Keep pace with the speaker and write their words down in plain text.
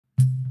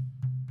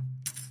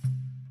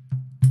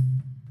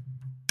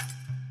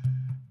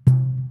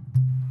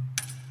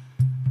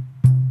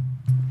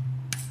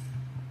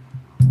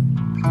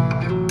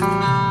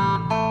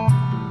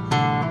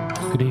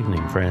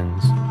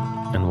friends,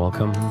 and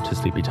welcome to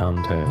Sleepy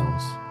Time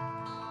Tales,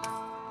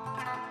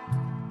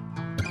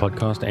 a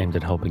podcast aimed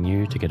at helping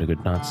you to get a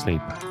good night's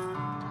sleep.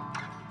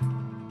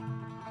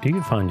 Do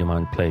you find your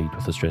mind plagued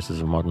with the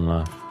stresses of modern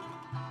life,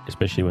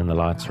 especially when the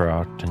lights are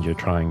out and you're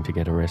trying to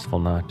get a restful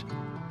night?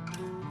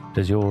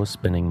 Does your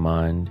spinning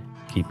mind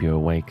keep you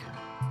awake?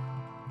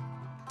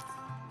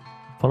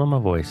 Follow my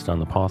voice down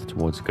the path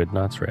towards a good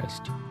night's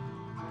rest.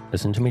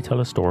 Listen to me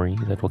tell a story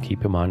that will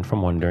keep your mind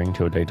from wandering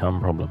to your daytime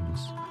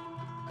problems,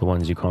 the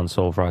ones you can't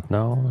solve right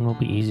now and will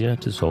be easier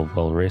to solve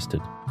well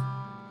rested.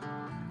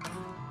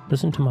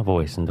 Listen to my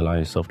voice and allow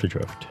yourself to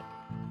drift,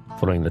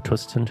 following the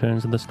twists and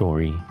turns of the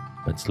story,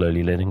 but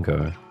slowly letting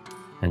go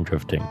and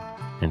drifting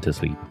into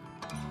sleep.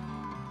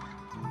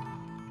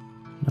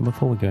 Now,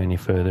 before we go any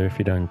further, if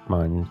you don't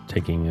mind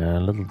taking a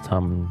little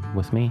time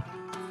with me,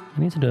 I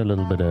need to do a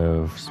little bit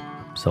of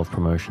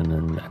self-promotion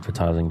and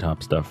advertising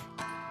type stuff.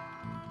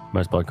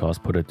 Most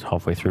podcasts put it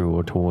halfway through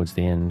or towards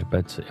the end,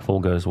 but if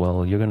all goes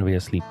well, you're going to be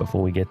asleep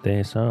before we get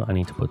there, so I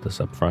need to put this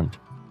up front.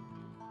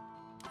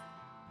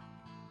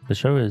 The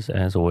show is,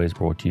 as always,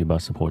 brought to you by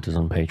supporters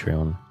on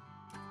Patreon.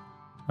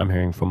 I'm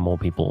hearing from more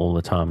people all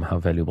the time how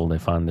valuable they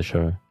find the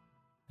show,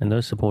 and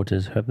those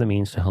supporters who have the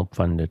means to help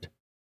fund it,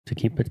 to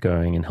keep it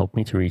going and help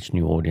me to reach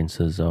new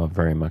audiences are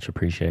very much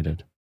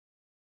appreciated.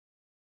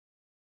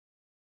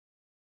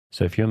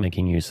 So if you're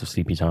making use of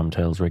Sleepy Time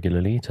Tales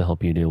regularly to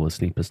help you deal with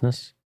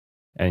sleeplessness,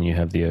 and you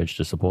have the urge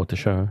to support the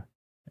show,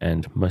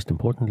 and most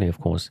importantly, of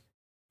course,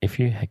 if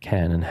you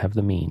can and have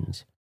the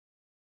means,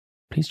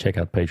 please check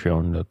out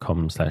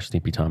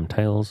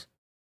patreon.com/sleepytimetales,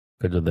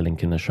 go to the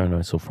link in the show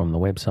notes or from the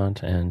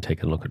website and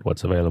take a look at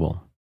what's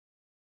available.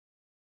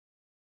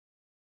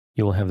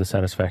 You will have the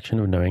satisfaction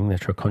of knowing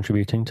that you're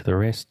contributing to the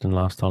rest and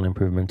lifestyle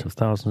improvement of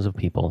thousands of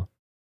people,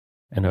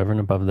 and over and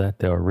above that,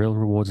 there are real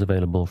rewards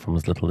available from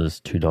as little as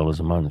 $2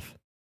 a month.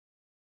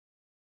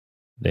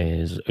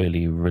 There's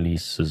early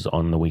releases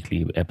on the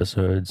weekly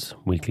episodes,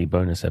 weekly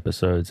bonus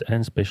episodes,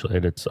 and special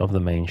edits of the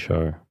main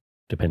show,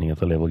 depending on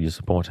the level you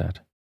support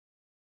at.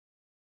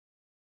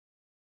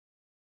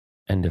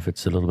 And if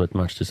it's a little bit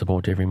much to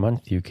support every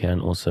month, you can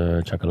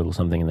also chuck a little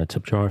something in the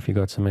tip jar if you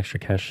got some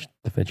extra cash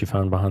that you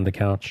found behind the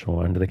couch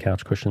or under the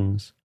couch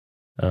cushions,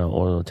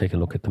 or take a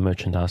look at the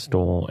merchandise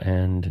store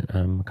and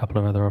a couple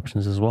of other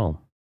options as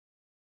well.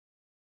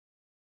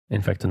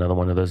 In fact, another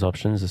one of those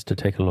options is to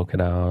take a look at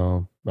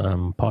our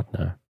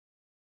partner.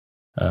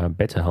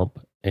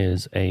 BetterHelp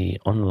is an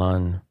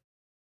online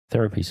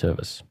therapy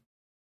service.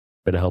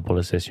 BetterHelp will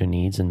assess your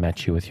needs and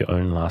match you with your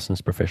own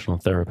licensed professional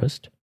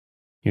therapist.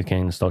 You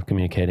can start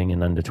communicating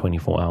in under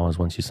 24 hours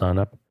once you sign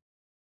up.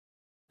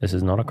 This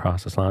is not a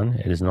crisis line.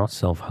 It is not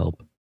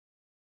self-help.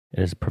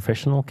 It is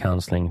professional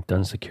counseling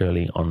done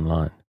securely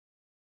online.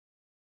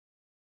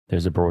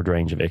 There's a broad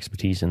range of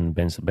expertise in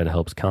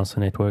BetterHelp's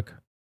counselor network,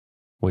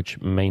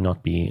 which may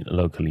not be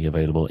locally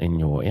available in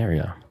your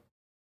area.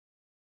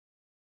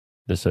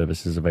 The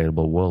service is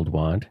available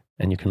worldwide,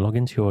 and you can log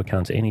into your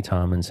account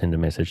anytime and send a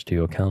message to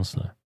your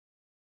counselor.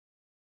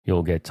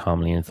 You'll get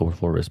timely and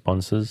thoughtful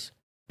responses,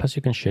 plus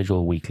you can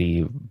schedule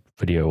weekly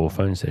video or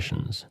phone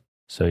sessions,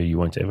 so you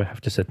won't ever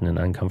have to sit in an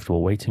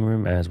uncomfortable waiting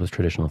room as with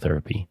traditional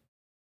therapy.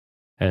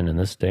 And in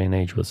this day and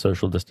age with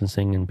social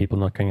distancing and people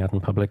not going out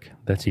in public,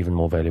 that's even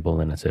more valuable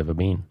than it's ever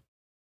been.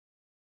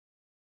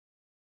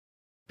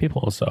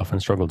 People also often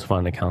struggle to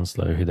find a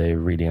counselor who they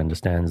really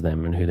understands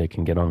them and who they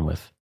can get on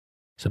with.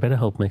 So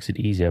BetterHelp makes it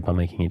easier by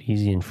making it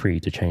easy and free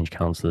to change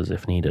counselors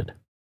if needed.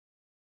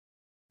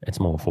 It's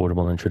more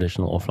affordable than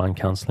traditional offline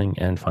counseling,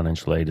 and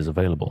financial aid is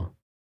available.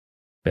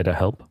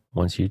 BetterHelp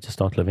wants you to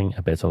start living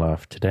a better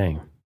life today.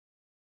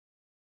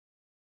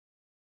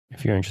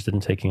 If you're interested in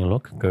taking a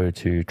look, go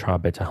to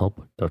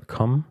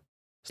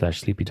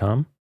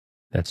trybetterhelp.com/sleepytime.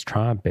 That's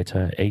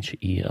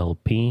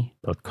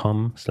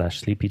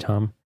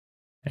trybetterhelp.com/sleepytime.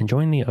 And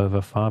join the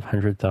over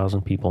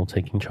 500,000 people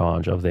taking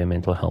charge of their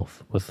mental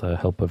health with the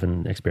help of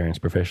an experienced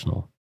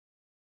professional.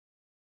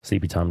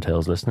 Sleepy Time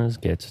Tales listeners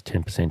get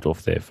 10%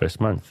 off their first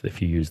month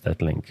if you use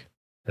that link.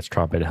 That's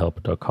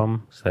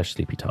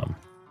trybetterhelp.com/sleepytime.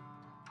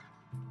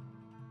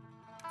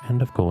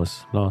 And of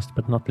course, last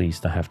but not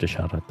least, I have to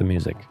shout out the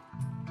music.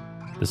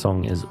 The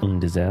song is Un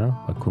Désert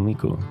by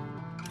Kumiku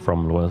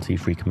from Loyalty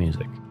Freak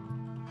Music.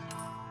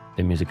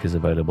 Their music is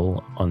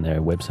available on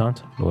their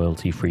website,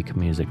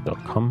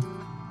 loyaltyfreakmusic.com.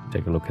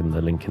 Take a look in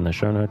the link in the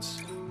show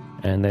notes,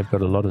 and they've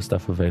got a lot of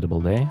stuff available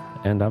there.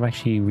 And I've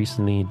actually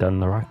recently done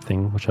the right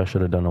thing, which I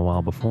should have done a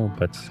while before,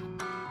 but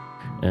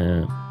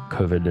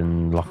COVID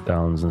and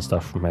lockdowns and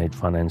stuff made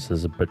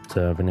finances a bit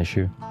of an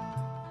issue.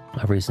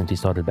 I've recently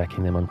started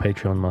backing them on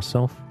Patreon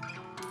myself,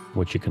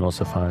 which you can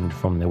also find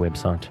from their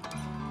website.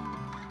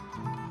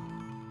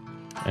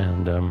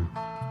 And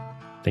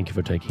thank you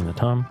for taking the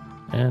time,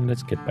 and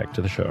let's get back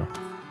to the show.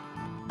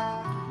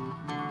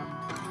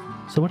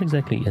 So what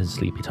exactly is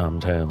Sleepy Time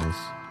Tales?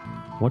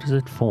 What is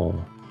it for?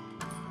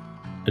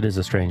 It is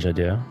a strange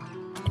idea,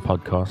 a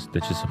podcast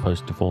that you're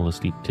supposed to fall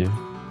asleep to.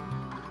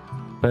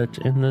 But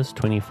in this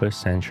 21st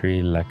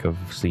century, lack of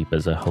sleep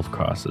is a health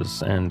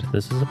crisis, and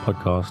this is a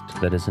podcast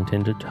that is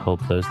intended to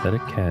help those that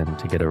it can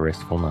to get a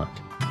restful night.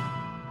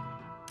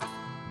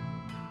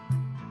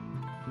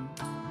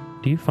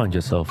 Do you find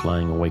yourself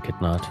lying awake at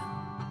night,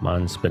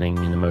 mind spinning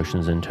in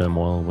emotions in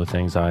turmoil with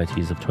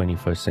anxieties of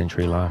 21st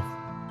century life?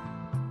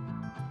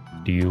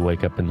 Do you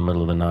wake up in the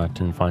middle of the night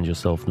and find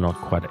yourself not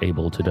quite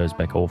able to doze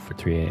back off at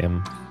 3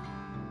 a.m.?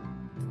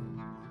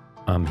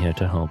 I'm here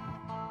to help.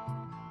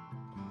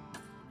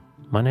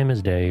 My name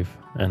is Dave,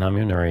 and I'm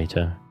your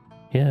narrator,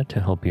 here to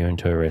help you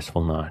into a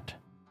restful night.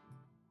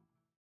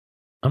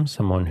 I'm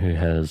someone who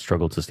has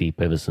struggled to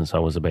sleep ever since I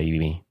was a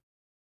baby.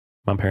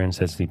 My parents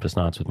had sleepless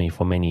nights with me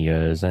for many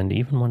years, and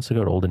even once I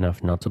got old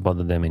enough not to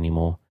bother them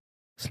anymore,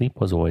 sleep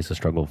was always a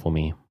struggle for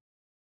me.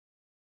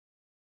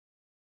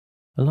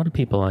 A lot of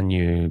people I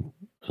knew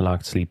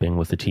liked sleeping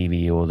with the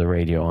TV or the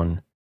radio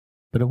on,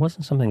 but it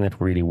wasn't something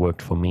that really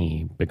worked for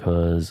me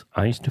because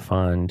I used to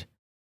find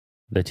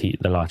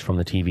the light from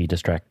the TV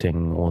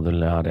distracting, or the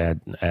loud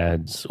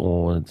ads,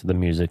 or the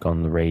music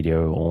on the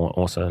radio, or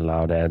also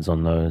loud ads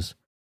on those.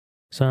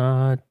 So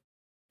I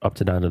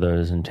opted out of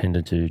those and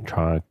tended to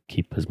try to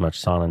keep as much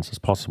silence as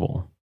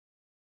possible.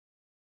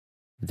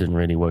 It didn't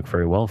really work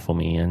very well for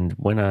me, and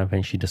when I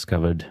eventually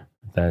discovered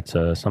that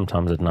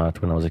sometimes at night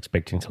when I was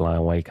expecting to lie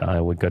awake, I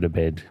would go to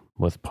bed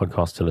with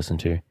podcasts to listen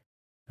to,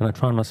 and I'd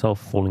find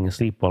myself falling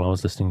asleep while I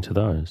was listening to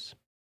those.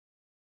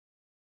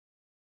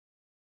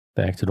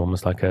 They acted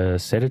almost like a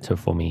sedative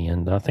for me,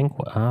 and I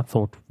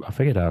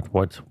figured out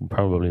what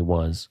probably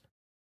was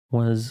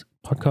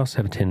podcasts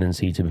have a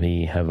tendency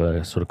to have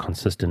a sort of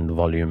consistent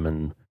volume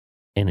and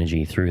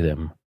energy through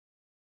them.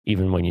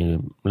 Even when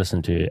you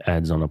listen to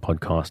ads on a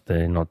podcast,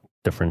 they're not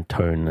different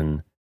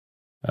tone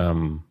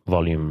and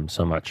volume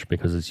so much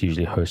because it's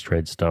usually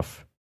host-read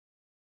stuff.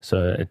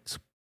 So it's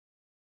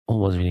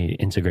always really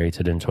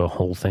integrated into a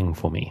whole thing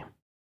for me.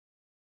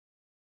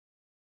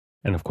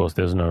 And of course,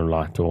 there's no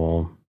light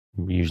or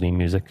usually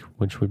music,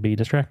 which would be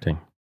distracting.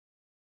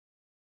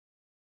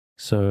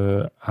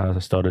 So I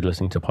started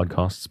listening to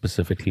podcasts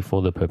specifically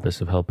for the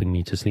purpose of helping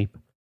me to sleep.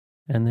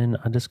 And then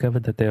I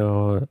discovered that there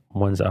are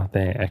ones out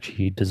there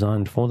actually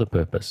designed for the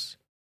purpose.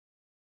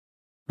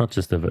 Not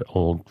just the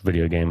old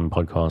video game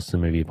podcasts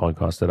and movie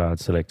podcasts that I had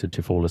selected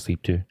to fall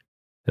asleep to.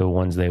 There were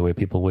ones there where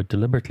people were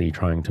deliberately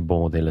trying to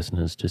bore their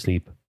listeners to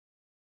sleep.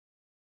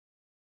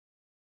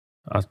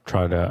 I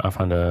found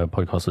a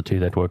podcast or two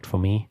that worked for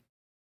me.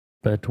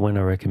 But when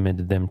I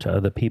recommended them to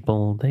other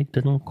people, they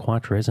didn't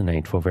quite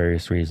resonate for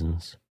various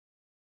reasons.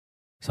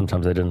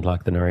 Sometimes they didn't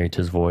like the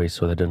narrator's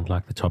voice, or they didn't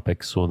like the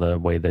topics, or the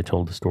way they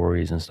told the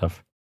stories and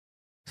stuff.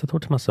 So I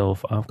thought to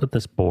myself, I've got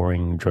this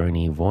boring,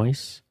 drony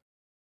voice,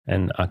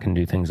 and I can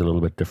do things a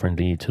little bit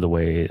differently to the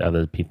way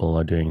other people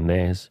are doing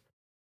theirs.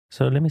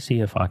 So let me see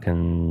if I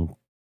can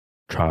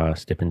try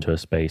step into a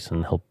space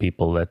and help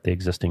people that the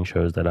existing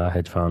shows that I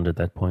had found at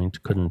that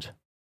point couldn't.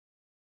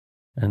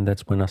 And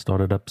that's when I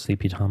started up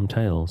Sleepy Time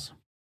Tales.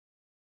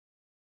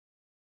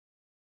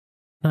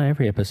 Now,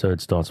 every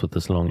episode starts with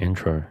this long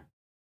intro.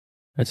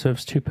 It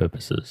serves two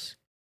purposes.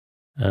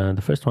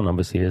 The first one,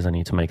 obviously, is I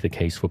need to make the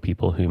case for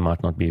people who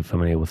might not be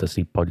familiar with a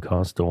sleep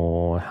podcast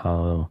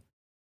or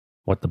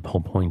what the whole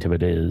point of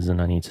it is,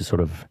 and I need to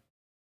sort of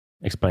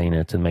explain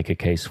it and make a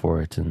case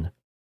for it and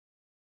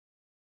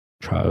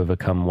try to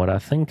overcome what I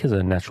think is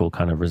a natural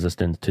kind of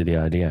resistance to the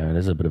idea. It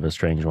is a bit of a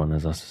strange one,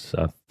 as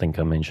I think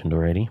I mentioned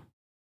already.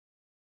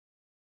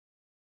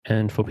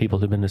 And for people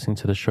who've been listening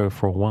to the show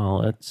for a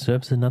while, it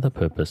serves another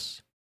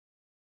purpose.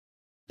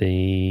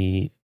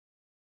 Now,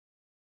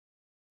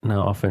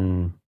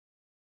 often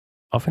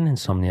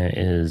insomnia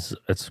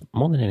it's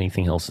more than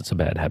anything else, it's a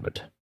bad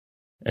habit.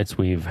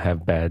 We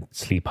have bad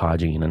sleep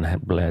hygiene and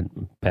have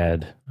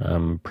bad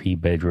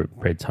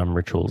pre-bedtime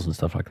rituals and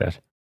stuff like that.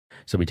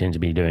 So we tend to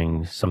be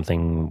doing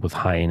something with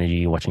high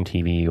energy, watching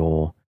TV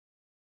or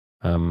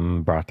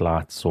bright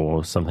lights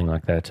or something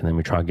like that, and then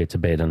we try to get to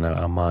bed and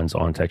our minds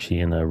aren't actually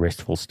in a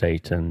restful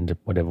state, and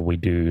whatever we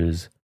do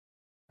is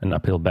an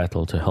uphill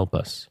battle to help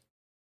us.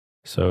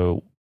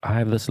 So I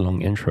have this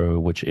long intro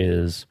which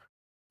is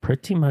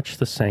pretty much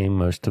the same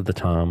most of the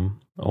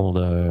time,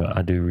 although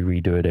I do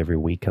redo it every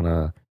week, and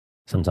I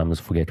sometimes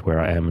forget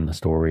where I am in the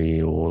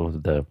story, or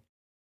the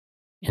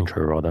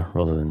intro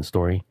rather than the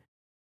story.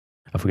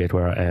 I forget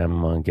where I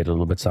am, I get a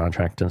little bit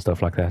sidetracked and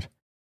stuff like that.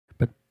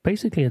 But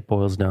basically it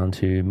boils down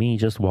to me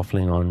just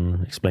waffling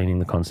on, explaining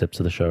the concepts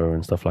of the show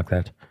and stuff like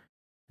that.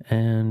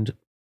 And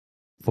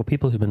for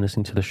people who've been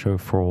listening to the show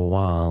for a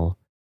while,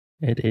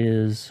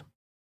 it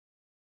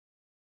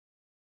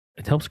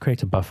helps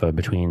create a buffer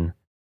between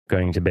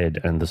going to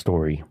bed and the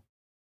story.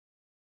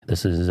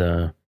 This is,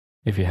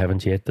 if you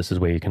haven't yet, this is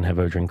where you can have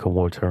a drink of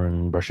water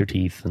and brush your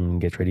teeth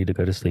and get ready to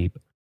go to sleep.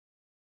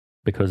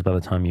 Because by the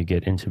time you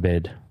get into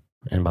bed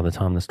and by the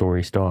time the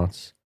story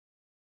starts,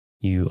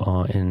 you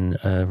are in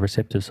a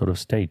receptive sort of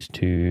state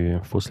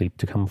for sleep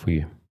to come for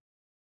you.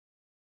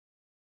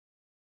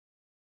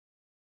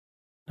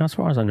 Now, as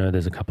far as I know,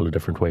 there's a couple of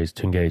different ways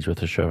to engage with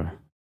the show.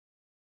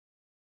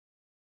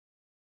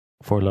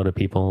 For a lot of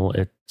people,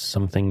 it's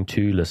something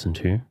to listen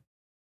to,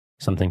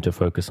 something to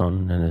focus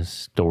on, and a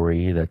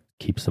story that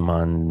keeps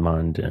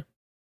the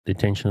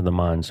attention of the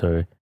mind,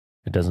 so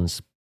it doesn't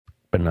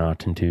spin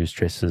out into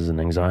stresses and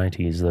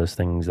anxieties, those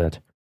things that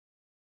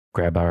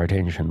grab our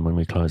attention when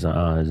we close our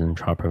eyes and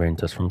try to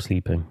prevent us from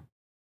sleeping.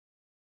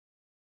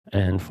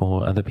 And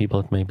for other people,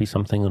 it may be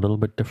something a little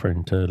bit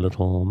different,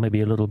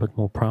 maybe a little bit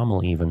more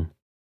primal even.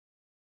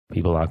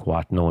 People like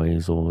white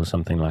noise or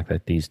something like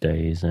that these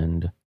days,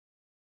 and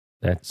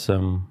that's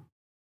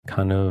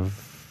kind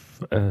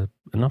of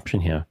an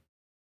option here.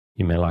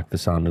 You may like the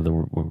sound of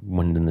the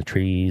wind in the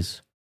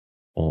trees,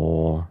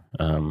 or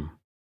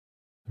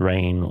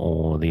rain,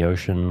 or the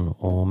ocean,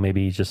 or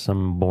maybe just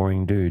some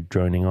boring dude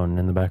droning on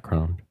in the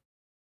background.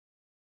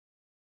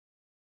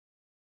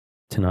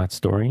 Tonight's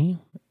story,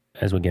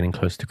 as we're getting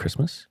close to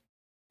Christmas,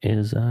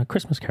 is A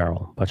Christmas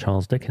Carol by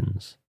Charles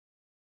Dickens.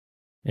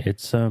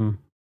 It's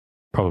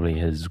probably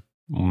his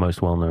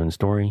most well-known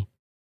story,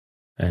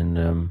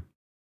 and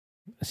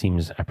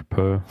seems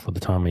apropos for the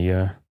time of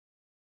year.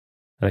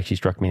 It actually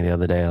struck me the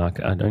other day, like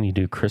I'd only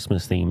do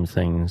Christmas-themed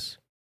things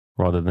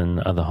rather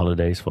than other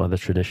holidays for other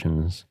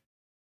traditions.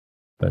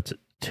 But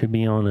to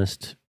be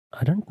honest,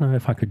 I don't know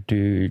if I could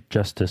do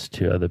justice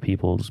to other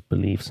people's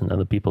beliefs and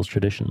other people's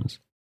traditions.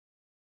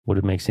 Would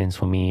it make sense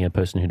for me, a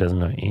person who doesn't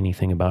know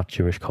anything about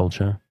Jewish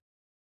culture,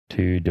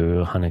 to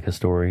do Hanukkah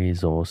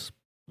stories or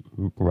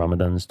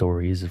Ramadan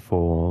stories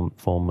for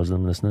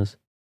Muslim listeners?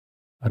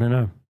 I don't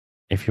know.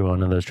 If you're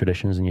one of those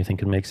traditions and you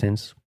think it makes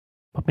sense,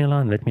 pop me a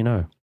line, let me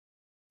know.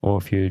 Or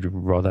if you'd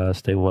rather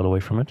stay well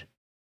away from it,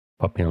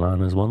 pop me a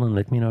line as well and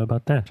let me know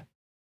about that.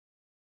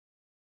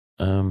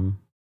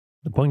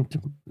 The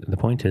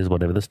point is,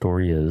 whatever the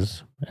story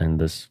is, and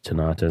this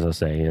tonight, as I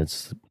say,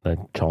 it's a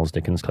Charles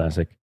Dickens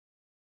classic.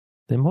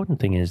 The important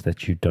thing is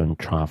that you don't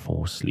try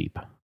for sleep.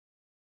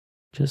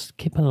 Just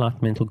keep a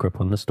light mental grip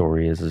on the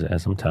story as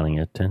I'm telling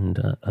it, and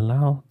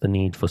allow the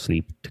need for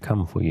sleep to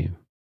come for you.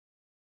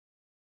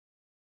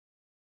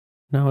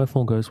 Now, if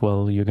all goes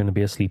well, you're going to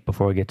be asleep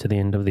before I get to the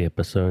end of the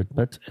episode,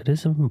 but it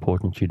is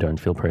important you don't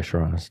feel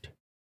pressurized.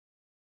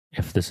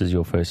 If this is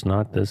your first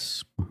night,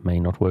 this may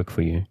not work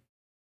for you.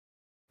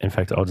 In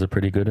fact, odds are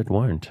pretty good it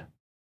won't.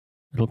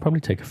 It'll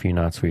probably take a few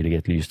nights for you to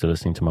get used to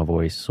listening to my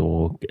voice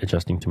or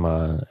adjusting to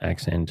my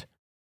accent,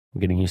 or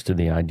getting used to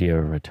the idea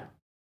of it.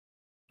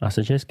 I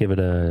suggest give it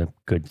a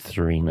good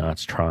 3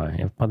 nights try.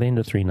 If by the end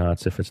of 3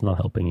 nights, if it's not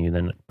helping you,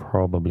 then it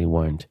probably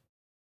won't.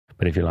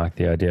 But if you like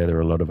the idea, there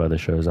are a lot of other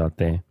shows out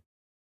there.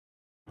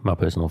 My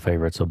personal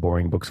favorites are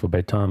Boring Books for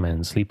Bedtime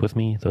and Sleep With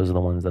Me. Those are the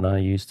ones that I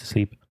use to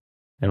sleep.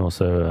 And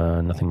also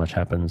Nothing Much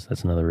Happens.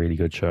 That's another really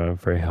good show,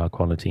 very high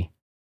quality.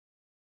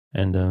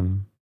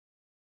 And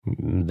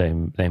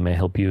they may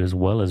help you as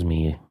well as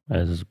me,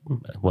 as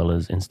well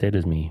as instead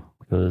as me,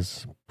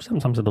 because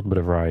sometimes a little bit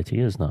of variety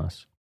is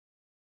nice.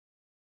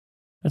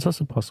 It's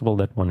also possible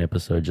that one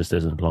episode just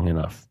isn't long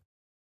enough.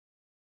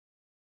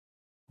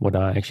 What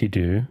I actually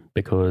do,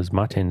 because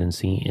my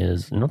tendency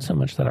is not so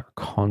much that I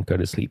can't go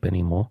to sleep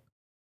anymore.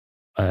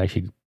 I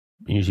actually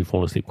usually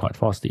fall asleep quite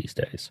fast these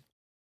days.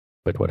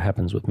 But what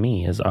happens with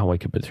me is I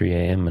wake up at 3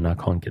 a.m. and I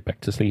can't get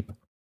back to sleep.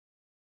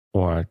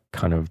 Or I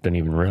kind of don't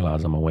even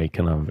realize I'm awake,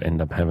 and I've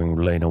ended up having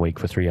lain awake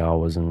for 3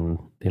 hours and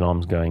the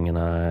alarm's going, and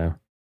I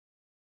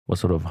was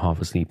sort of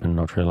half asleep and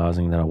not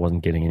realizing that I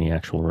wasn't getting any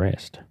actual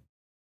rest.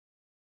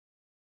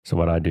 So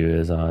what I do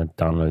is I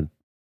download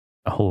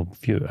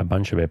a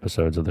bunch of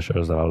episodes of the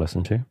shows that I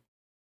listen to.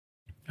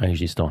 I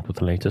usually start with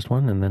the latest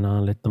one, and then I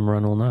let them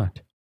run all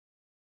night.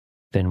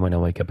 Then when I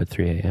wake up at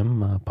 3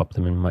 a.m., I pop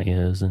them in my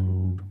ears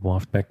and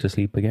waft back to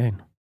sleep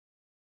again.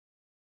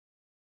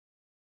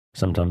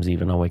 Sometimes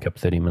even I wake up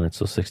 30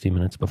 minutes or 60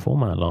 minutes before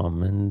my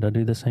alarm, and I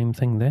do the same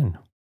thing then.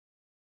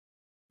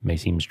 It may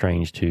seem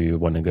strange to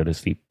want to go to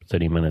sleep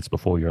 30 minutes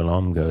before your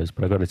alarm goes,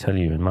 but I've got to tell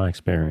you, in my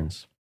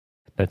experience,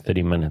 that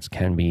 30 minutes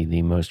can be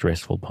the most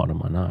restful part of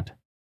my night.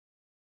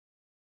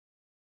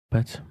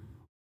 But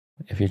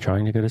if you're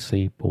trying to go to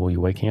sleep or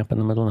you're waking up in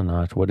the middle of the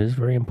night, what is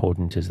very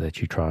important is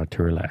that you try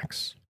to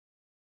relax.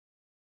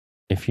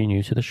 If you're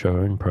new to the show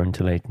and prone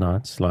to late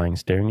nights lying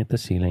staring at the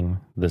ceiling,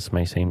 this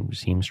may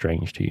seem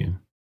strange to you.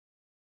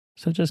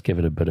 So just give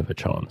it a bit of a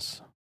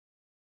chance.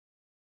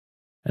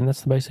 And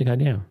that's the basic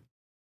idea.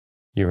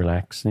 You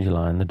relax and you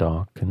lie in the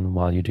dark, and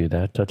while you do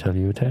that, I tell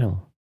you a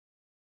tale.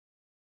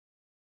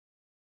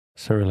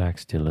 So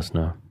relax, dear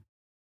listener,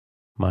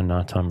 my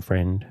nighttime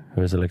friend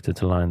who has elected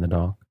to lie in the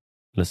dark,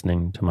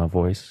 listening to my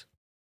voice.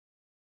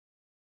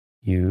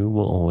 You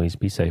will always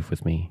be safe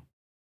with me.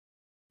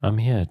 I'm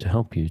here to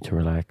help you to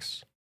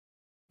relax,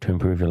 to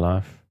improve your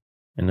life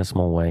in a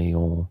small way,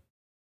 or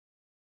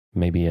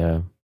maybe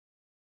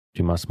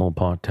do my small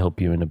part to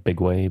help you in a big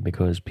way,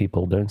 because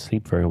people don't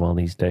sleep very well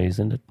these days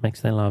and it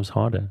makes their lives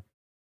harder.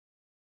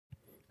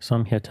 So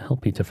I'm here to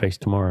help you to face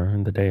tomorrow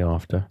and the day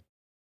after,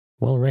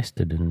 well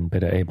rested and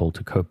better able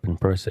to cope and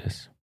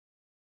process.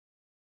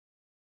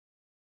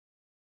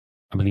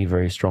 I believe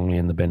very strongly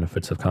in the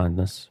benefits of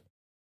kindness.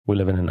 We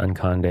live in an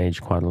unkind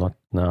age quite a lot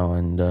now,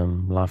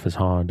 and life is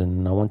hard,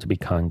 and I want to be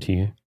kind to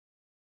you.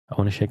 I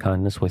want to share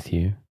kindness with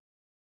you.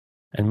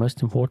 And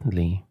most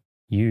importantly,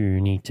 you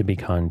need to be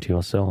kind to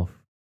yourself.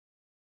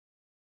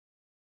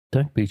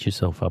 Don't beat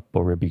yourself up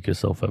or rebuke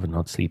yourself over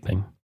not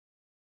sleeping.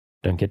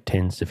 Don't get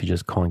tense if you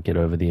just can't get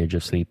over the edge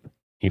of sleep,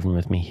 even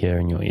with me here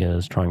in your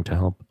ears trying to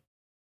help.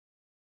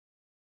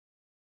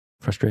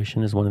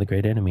 Frustration is one of the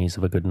great enemies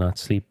of a good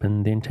night's sleep,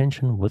 and the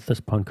intention with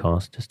this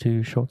podcast is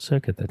to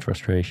short-circuit that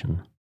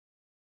frustration.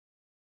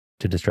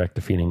 To distract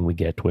the feeling we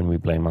get when we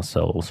blame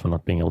ourselves for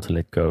not being able to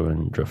let go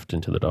and drift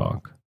into the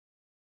dark.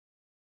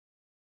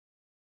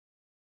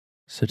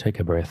 So take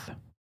a breath.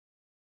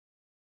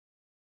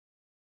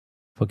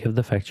 Forgive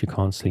the fact you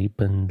can't sleep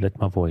and let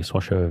my voice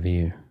wash over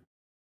you.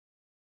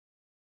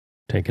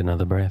 Take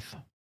another breath.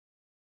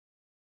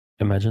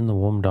 Imagine the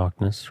warm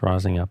darkness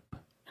rising up,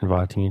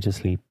 inviting you to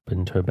sleep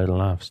into a better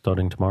life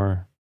starting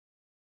tomorrow.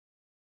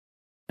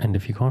 And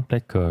if you can't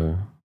let go,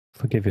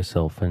 forgive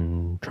yourself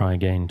and try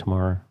again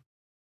tomorrow.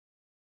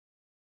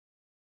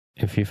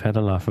 If you've had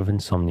a life of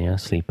insomnia,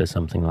 sleep is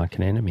something like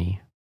an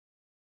enemy.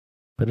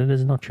 But it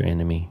is not your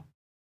enemy.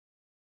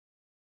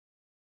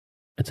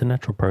 It's a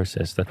natural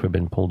process that we've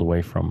been pulled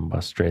away from by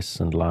stress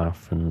and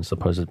life and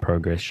supposed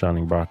progress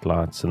shining bright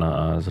lights in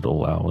our eyes at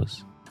all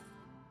hours.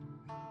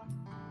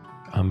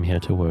 I'm here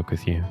to work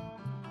with you,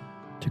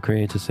 to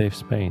create a safe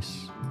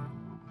space,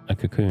 a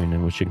cocoon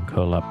in which you can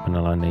curl up and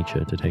allow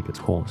nature to take its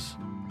course.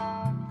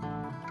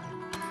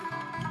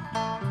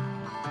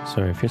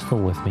 So if you're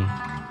still with me,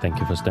 thank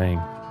you for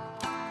staying.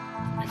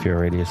 If you're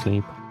already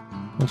asleep,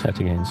 we'll chat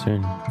again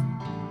soon.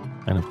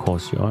 And of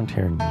course you aren't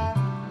hearing me,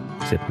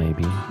 except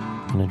maybe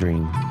in a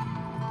dream.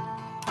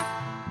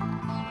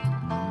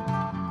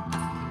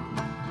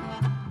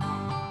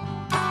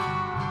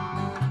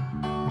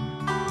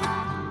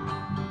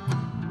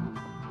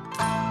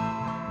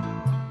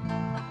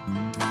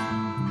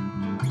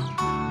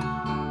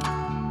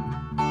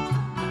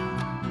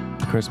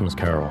 A Christmas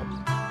Carol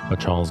by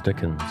Charles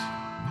Dickens.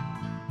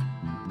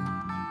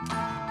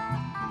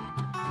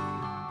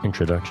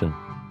 Introduction.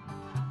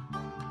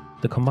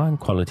 The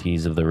combined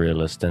qualities of the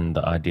realist and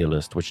the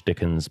idealist which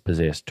Dickens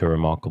possessed to a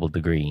remarkable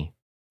degree,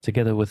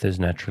 together with his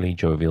naturally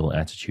jovial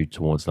attitude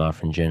towards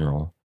life in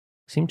general,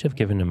 seem to have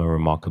given him a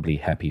remarkably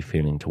happy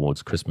feeling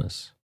towards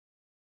Christmas.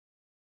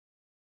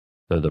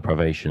 Though the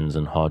privations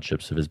and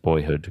hardships of his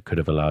boyhood could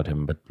have allowed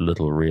him but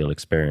little real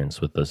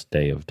experience with this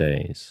day of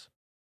days.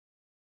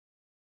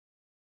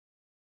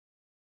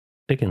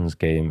 Dickens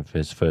gave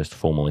his first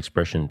formal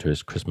expression to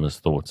his Christmas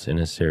thoughts in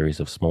a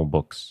series of small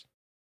books,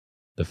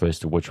 the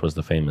first of which was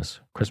the famous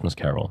Christmas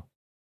Carol,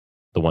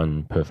 the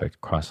one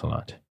perfect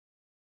chrysolite.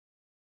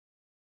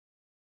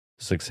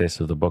 The success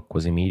of the book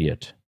was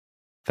immediate.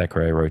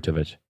 Thackeray wrote of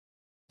it,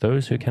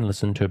 "Those who can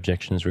listen to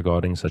objections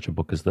regarding such a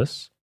book as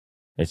this,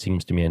 it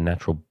seems to me a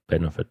natural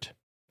benefit,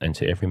 and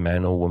to every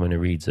man or woman who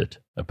reads it,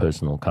 a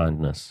personal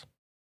kindness."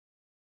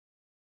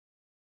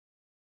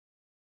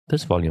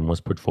 This volume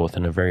was put forth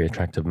in a very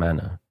attractive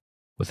manner,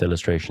 with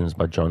illustrations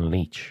by John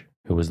Leech,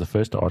 who was the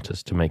first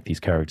artist to make these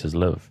characters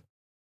live,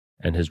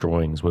 and his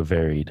drawings were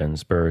varied and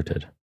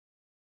spirited.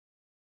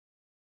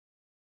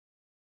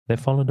 There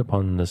followed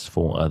upon this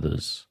 4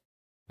 others,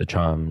 The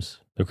Chimes,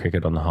 The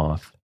Cricket on the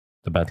Hearth,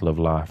 The Battle of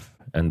Life,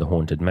 and The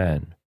Haunted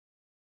Man,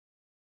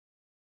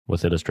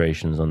 with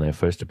illustrations on their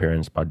first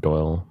appearance by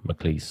Doyle,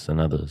 Maclise, and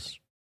others.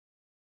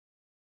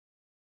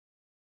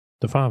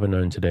 The 5 are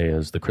known today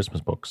as the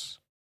Christmas books.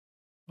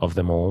 Of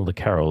them all, The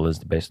Carol is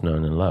the best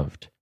known and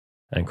loved,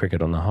 and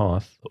Cricket on the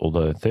Hearth,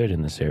 although third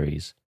in the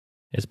series,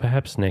 is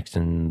perhaps next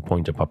in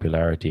point of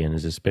popularity and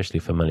is especially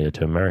familiar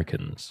to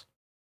Americans,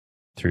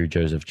 through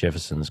Joseph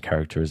Jefferson's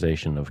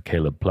characterization of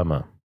Caleb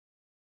Plummer.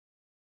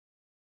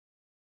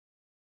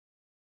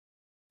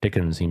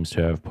 Dickens seems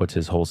to have put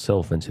his whole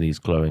self into these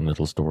glowing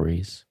little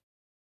stories.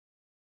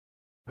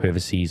 Whoever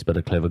sees but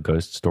a clever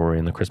ghost story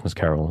in the Christmas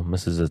Carol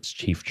misses its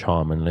chief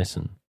charm and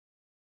lesson,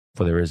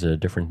 for there is a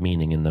different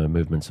meaning in the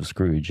movements of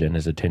Scrooge and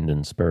his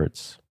attendant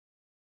spirits.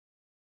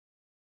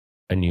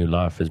 A new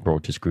life is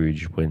brought to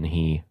Scrooge when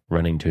he,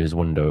 running to his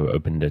window,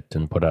 opened it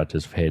and put out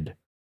his head.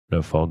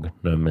 No fog,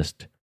 no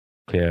mist,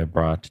 clear,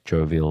 bright,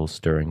 jovial,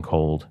 stirring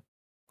cold,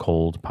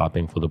 cold,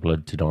 piping for the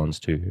blood to dance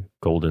to,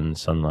 golden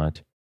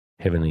sunlight,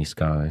 heavenly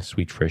sky,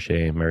 sweet fresh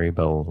air, merry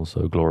bells,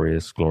 oh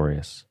glorious,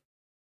 glorious.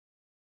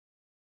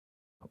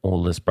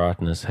 All this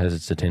brightness has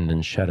its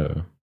attendant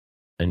shadow,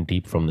 and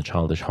deep from the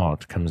childish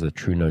heart comes the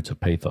true notes of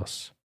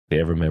pathos, the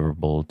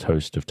ever-memorable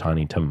toast of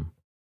Tiny Tim,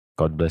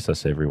 God bless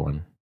us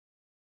everyone.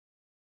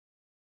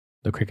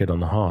 The Cricket on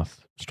the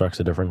Hearth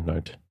strikes a different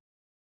note.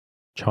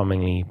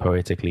 Charmingly,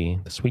 poetically,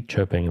 the sweet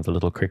chirping of the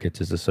little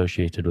cricket is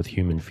associated with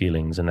human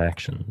feelings and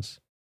actions,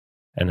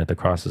 and at the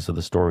crisis of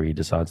the story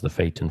decides the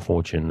fate and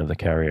fortune of the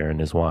carrier and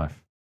his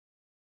wife.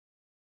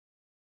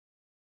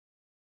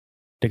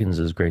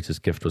 Dickens's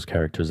greatest gift was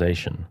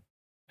characterization,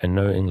 and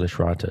no English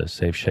writer,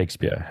 save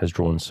Shakespeare, has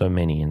drawn so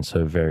many and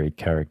so varied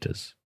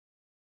characters.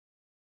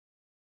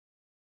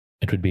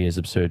 It would be as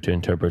absurd to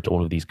interpret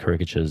all of these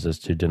caricatures as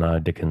to deny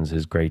Dickens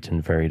his great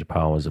and varied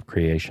powers of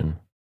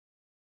creation.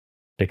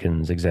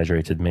 Dickens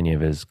exaggerated many of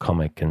his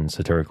comic and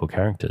satirical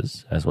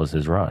characters, as was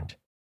his right,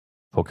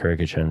 for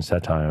caricature and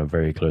satire are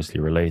very closely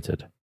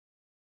related,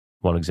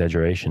 while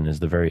exaggeration is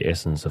the very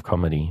essence of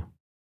comedy.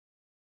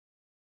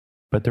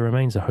 But there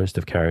remains a host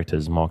of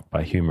characters marked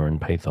by humour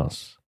and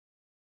pathos,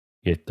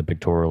 yet the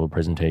pictorial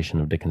presentation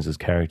of Dickens's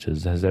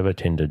characters has ever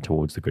tended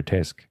towards the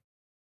grotesque.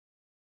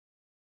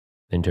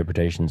 The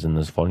interpretations in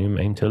this volume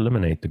aim to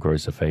eliminate the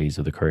grosser phase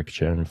of the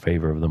caricature in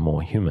favour of the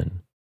more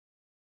human.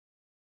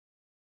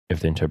 If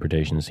the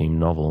interpretation seem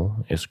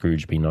novel, if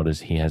Scrooge be not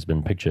as he has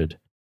been pictured,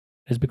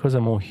 it is because a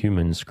more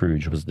human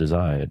Scrooge was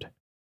desired,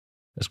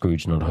 a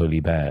Scrooge not wholly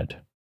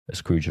bad, a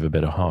Scrooge of a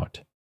better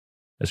heart,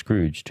 a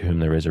Scrooge to whom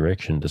the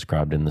resurrection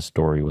described in the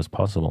story was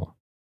possible.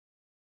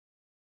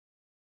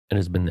 It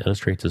has been the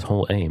illustrator's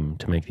whole aim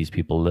to make these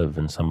people live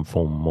in some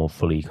form more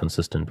fully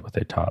consistent with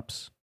their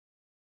types.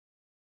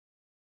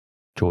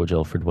 George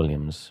Alfred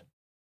Williams,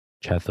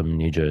 Chatham,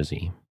 New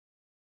Jersey.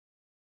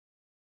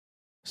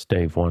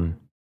 Stave 1.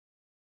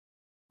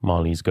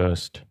 Marley's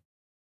Ghost.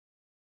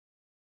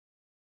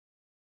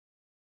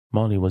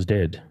 Marley was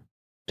dead,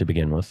 to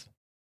begin with.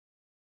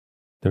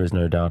 There is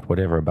no doubt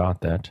whatever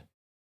about that.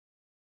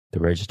 The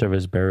register of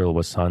his burial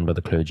was signed by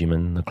the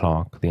clergyman, the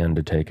clerk, the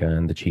undertaker,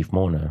 and the chief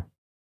mourner.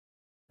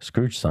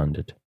 Scrooge signed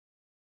it,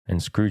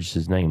 and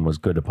Scrooge's name was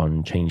good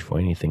upon change for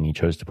anything he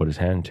chose to put his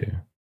hand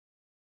to.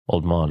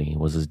 Old Marley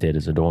was as dead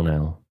as a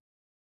doornail.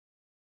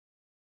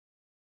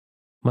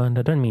 Mind,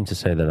 I don't mean to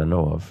say that I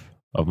know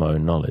of my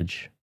own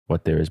knowledge,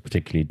 what there is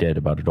particularly dead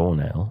about a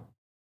doornail.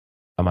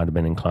 I might have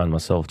been inclined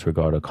myself to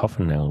regard a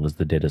coffin nail as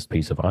the deadest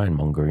piece of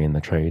ironmongery in the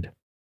trade.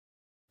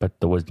 But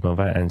the wisdom of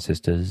our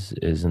ancestors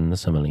is in the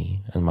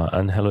simile, and my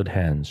unhallowed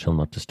hands shall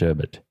not disturb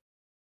it,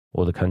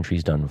 or the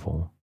country's done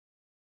for.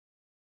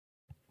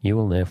 You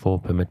will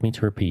therefore permit me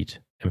to repeat,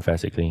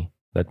 emphatically,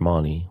 that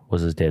Marley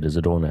was as dead as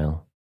a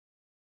doornail.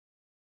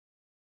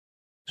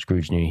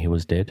 Scrooge knew he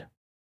was dead.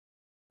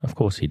 Of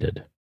course he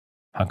did.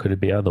 How could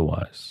it be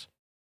otherwise?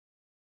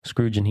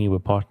 Scrooge and he were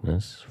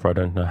partners for I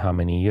don't know how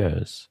many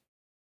years.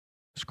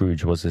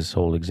 Scrooge was his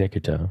sole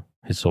executor,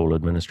 his sole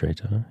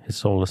administrator, his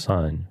sole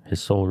assign, his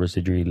sole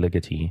residuary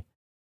legatee,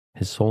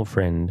 his sole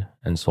friend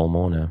and sole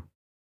mourner.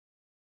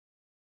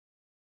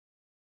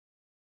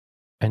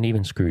 And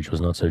even Scrooge was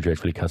not so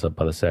dreadfully cut up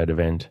by the sad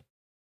event,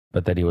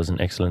 but that he was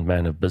an excellent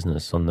man of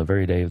business on the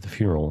very day of the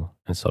funeral,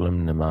 and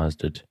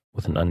solemnized it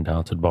with an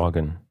undoubted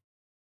bargain.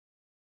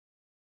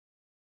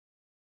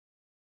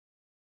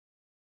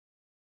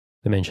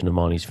 The mention of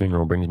Marley's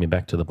funeral brings me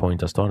back to the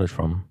point I started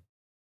from.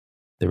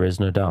 There is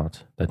no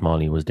doubt that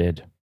Marley was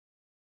dead.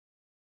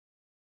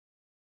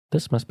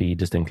 This must be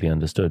distinctly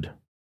understood,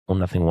 or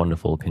nothing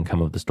wonderful can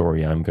come of the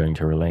story I am going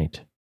to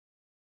relate.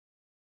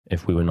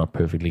 If we were not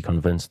perfectly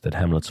convinced that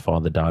Hamlet's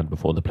father died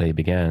before the play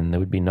began,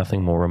 there would be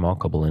nothing more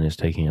remarkable in his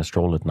taking a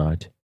stroll at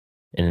night,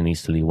 in an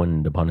easterly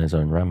wind upon his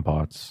own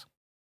ramparts,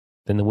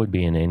 than there would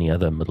be in any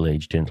other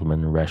middle-aged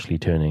gentleman rashly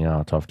turning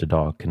out after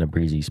dark in a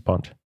breezy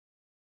spot.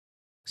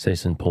 Say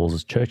St.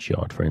 Paul's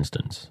churchyard, for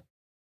instance,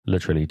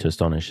 literally to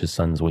astonish his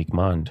son's weak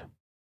mind.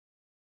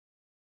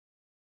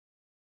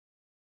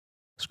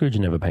 Scrooge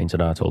never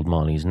painted out old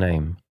Marley's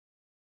name.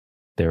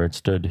 There it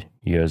stood,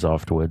 years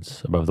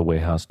afterwards, above the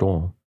warehouse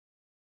door.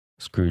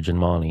 Scrooge and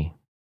Marley.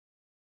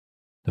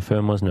 The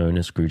firm was known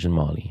as Scrooge and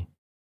Marley.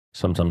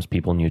 Sometimes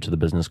people new to the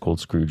business called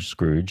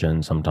Scrooge,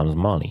 and sometimes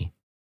Marley.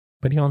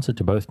 But he answered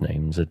to both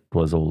names. It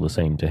was all the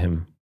same to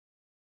him.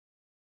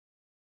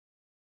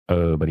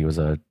 Oh, but he was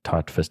a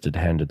tight-fisted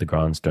hand at the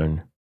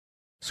grindstone.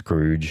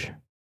 Scrooge,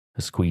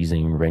 a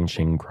squeezing,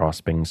 wrenching,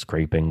 grasping,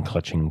 scraping,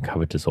 clutching,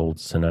 covetous old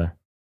sinner.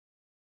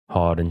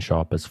 Hard and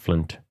sharp as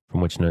flint,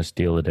 from which no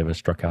steel had ever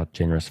struck out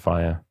generous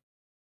fire.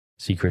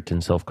 Secret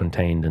and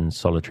self-contained and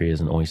solitary as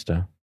an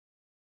oyster.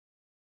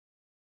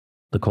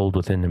 The cold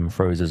within him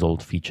froze his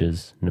old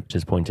features, nipped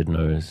his pointed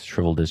nose,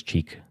 shriveled his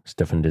cheek,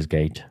 stiffened his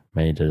gait,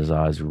 made his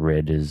eyes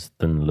red, his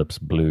thin lips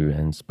blue,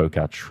 and spoke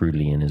out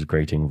shrewdly in his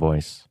grating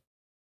voice.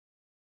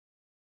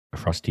 A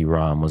frosty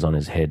rime was on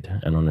his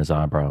head and on his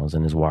eyebrows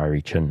and his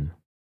wiry chin.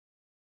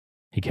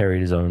 He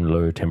carried his own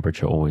low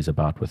temperature always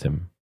about with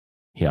him.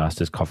 He iced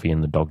his coffee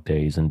in the dog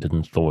days and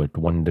didn't thaw it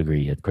 1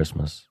 degree at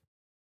Christmas.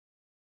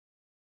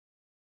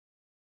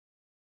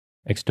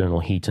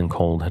 External heat and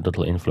cold had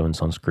little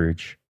influence on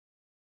Scrooge.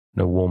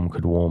 No warm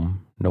could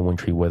warm, no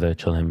wintry weather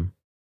chill him.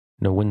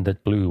 No wind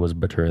that blew was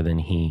bitterer than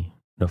he,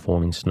 no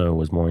falling snow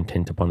was more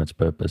intent upon its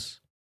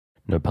purpose,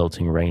 no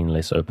pelting rain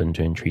less open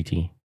to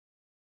entreaty.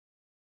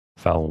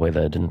 Foul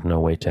weather didn't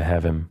know where to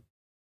have him.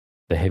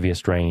 The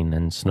heaviest rain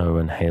and snow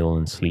and hail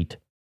and sleet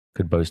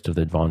could boast of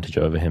the advantage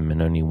over him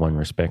in only one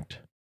respect.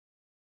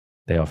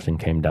 They often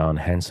came down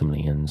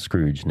handsomely, and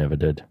Scrooge never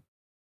did.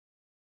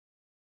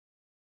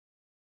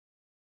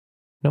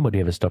 Nobody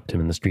ever stopped him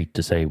in the street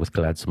to say with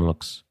gladsome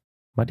looks,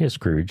 "My dear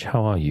Scrooge,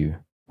 how are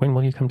you? When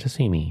will you come to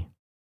see me?"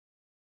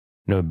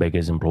 No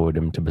beggars implored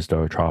him to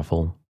bestow a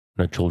trifle.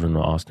 No children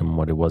asked him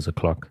what it was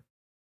o'clock.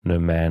 No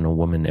man or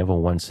woman ever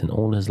once in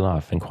all his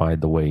life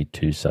inquired the way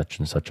to such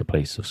and such a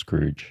place of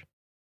Scrooge.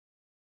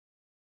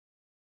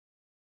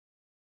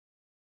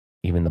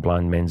 Even the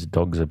blind men's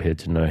dogs appeared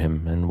to know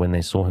him, and when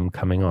they saw him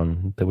coming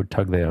on, they would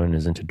tug their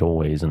owners into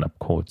doorways and up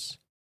courts,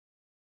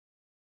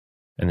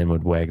 and then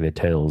would wag their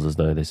tails as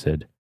though they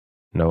said,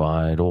 "No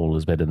eye at all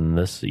is better than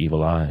this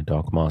evil eye,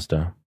 dark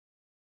master."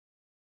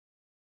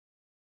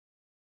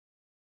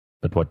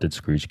 But what did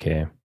Scrooge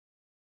care?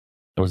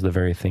 It was the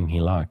very thing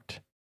he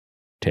liked,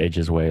 to edge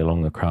his way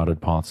along the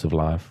crowded paths of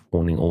life,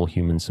 warning all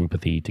human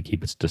sympathy to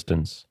keep its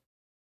distance,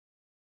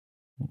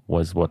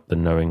 was what the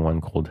knowing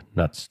one called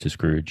nuts to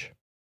Scrooge.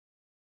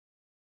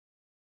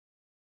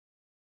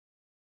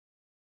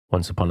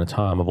 Once upon a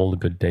time, of all the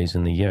good days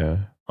in the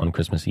year, on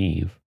Christmas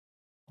Eve,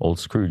 old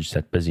Scrooge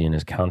sat busy in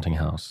his counting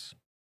house.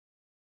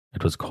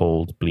 It was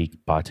cold,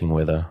 bleak, biting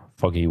weather,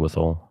 foggy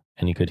withal,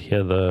 and he could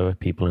hear the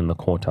people in the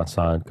court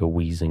outside go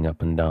wheezing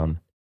up and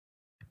down,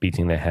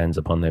 beating their hands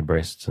upon their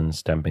breasts and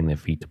stamping their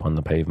feet upon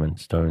the pavement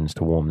stones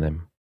to warm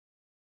them.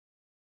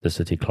 The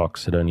city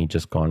clocks had only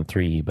just gone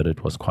 3, but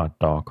it was quite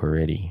dark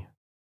already.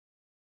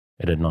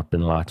 It had not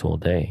been light all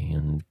day,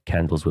 and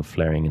candles were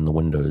flaring in the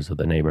windows of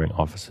the neighboring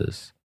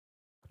offices,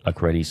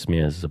 like ruddy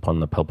smears upon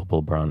the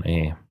palpable brown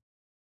air.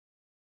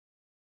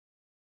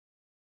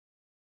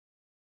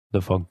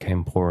 The fog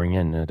came pouring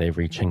in at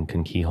every chink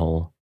and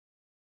keyhole,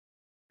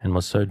 and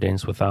was so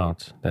dense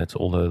without that,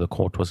 although the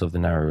court was of the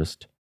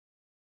narrowest,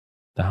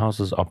 the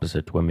houses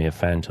opposite were mere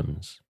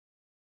phantoms.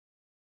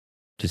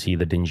 To see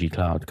the dingy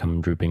cloud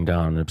come drooping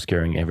down,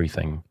 obscuring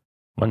everything,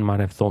 one might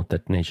have thought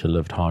that nature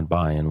lived hard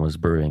by and was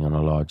brewing on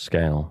a large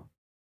scale.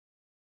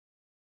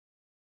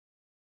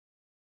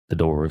 The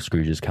door of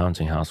Scrooge's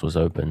counting house was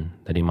open,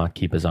 that he might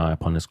keep his eye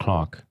upon his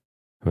clerk,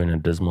 who in a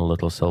dismal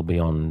little cell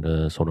beyond,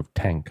 a sort of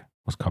tank,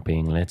 was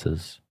copying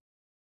letters.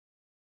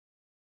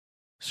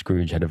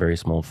 Scrooge had a very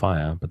small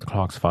fire, but the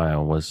clerk's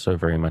fire was so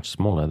very much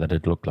smaller that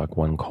it looked like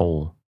one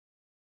coal.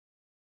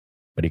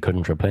 But he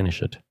couldn't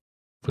replenish it,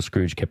 for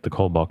Scrooge kept the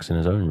coal box in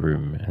his own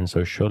room, and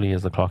so surely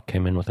as the clerk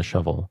came in with a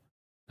shovel,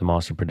 the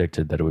master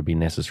predicted that it would be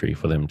necessary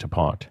for them to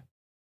part.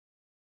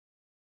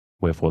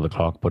 Wherefore the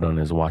clerk put on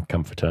his white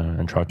comforter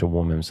and tried to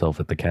warm himself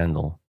at the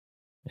candle,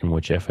 in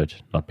which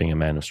effort, not being a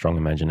man of strong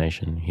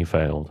imagination, he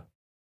failed.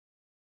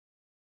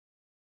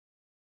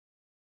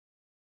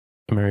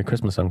 "A Merry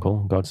Christmas,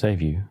 Uncle, God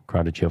save you,"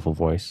 cried a cheerful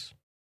voice.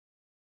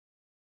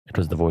 It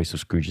was the voice of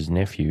Scrooge's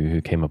nephew,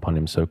 who came upon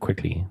him so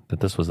quickly that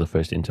this was the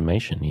first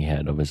intimation he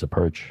had of his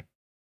approach.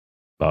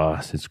 "Bah,"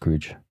 said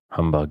Scrooge,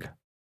 "humbug."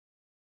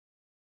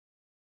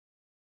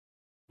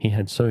 He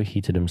had so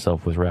heated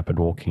himself with rapid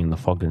walking in the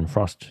fog and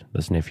frost,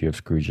 this nephew of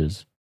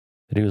Scrooge's,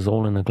 that he was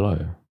all in a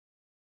glow.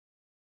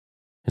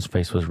 His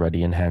face was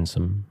ruddy and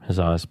handsome, his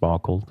eyes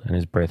sparkled, and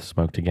his breath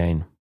smoked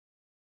again.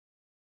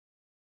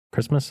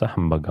 "Christmas a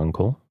humbug,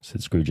 Uncle,"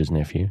 said Scrooge's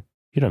nephew.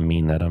 "You don't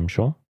mean that, I'm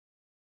sure."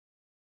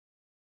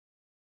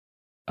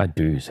 "I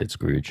do," said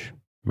Scrooge.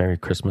 "Merry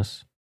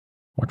Christmas.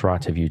 What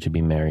right have you to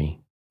be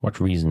merry? What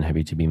reason have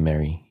you to be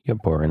merry? You're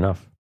poor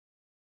enough."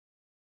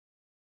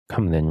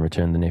 "Come then,"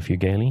 returned the nephew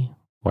gaily.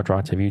 "What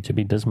right have you to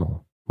be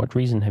dismal? What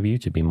reason have you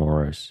to be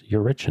morose?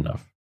 You're rich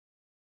enough."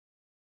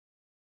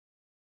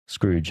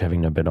 Scrooge,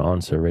 having no better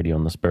answer ready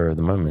on the spur of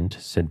the moment,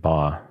 said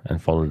 "bah," and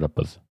followed up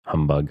with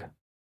 "humbug."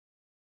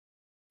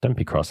 "Don't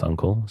be cross,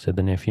 Uncle," said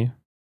the nephew.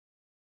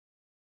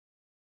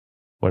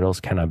 "What else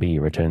can I be,"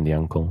 returned the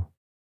uncle,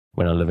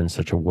 "when I live in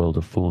such a world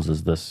of fools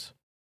as this?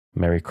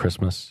 Merry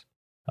Christmas,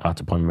 out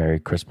upon Merry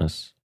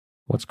Christmas.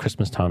 What's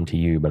Christmas time to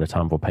you but a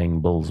time for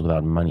paying bills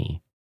without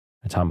money,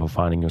 a time for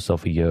finding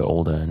yourself a year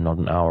older and not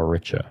an hour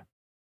richer,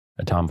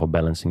 a time for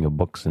balancing your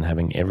books and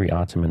having every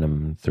item in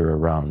them through a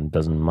round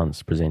dozen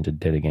months presented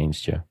dead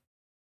against you?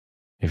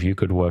 If you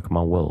could work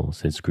my will,"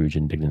 said Scrooge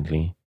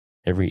indignantly,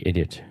 "every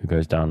idiot who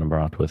goes down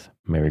about with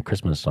Merry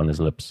Christmas on his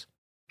lips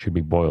should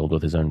be boiled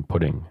with his own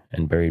pudding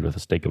and buried with a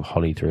stake of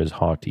holly through his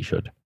heart, he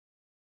should."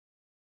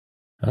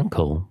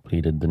 "Uncle,"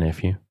 pleaded the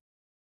nephew.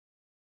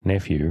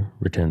 "Nephew,"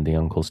 returned the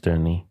uncle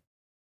sternly,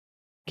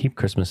 "keep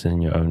Christmas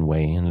in your own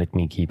way and let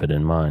me keep it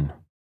in mine."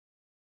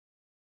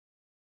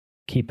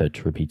 "Keep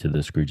it," repeated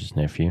the Scrooge's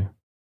nephew,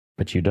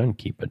 "but you don't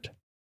keep it."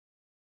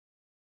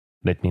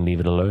 "Let me leave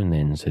it alone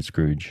then," said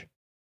Scrooge.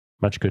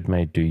 "Much good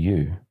may it do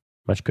you,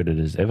 much good it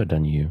has ever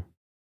done you."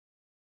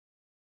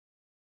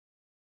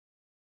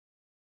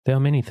 "There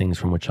are many things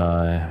from which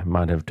I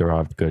might have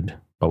derived good,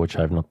 by which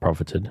I have not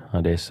profited,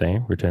 I dare say,"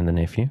 returned the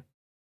nephew.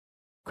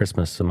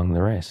 "Christmas among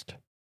the rest.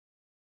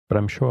 But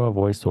I'm sure I've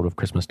always thought of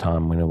Christmas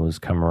time when it was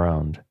come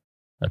around,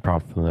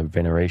 apart from the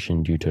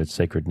veneration due to its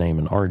sacred name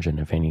and origin,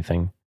 if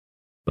anything,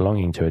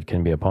 belonging to it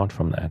can be apart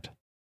from that,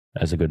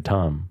 as a good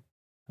time,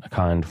 a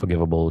kind,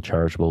 forgivable,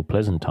 charitable,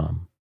 pleasant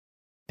time,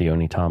 the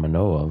only time I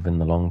know of in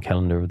the long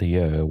calendar of the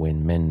year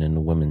when men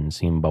and women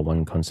seem by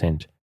one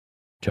consent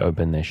to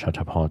open their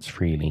shut-up hearts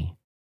freely,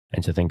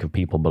 and to think of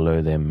people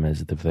below them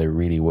as if they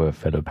really were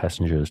fellow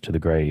passengers to the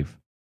grave,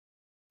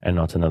 and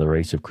not another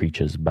race of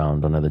creatures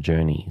bound on other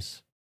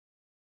journeys.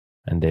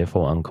 And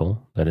therefore,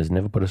 Uncle, that has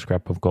never put a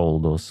scrap of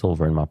gold or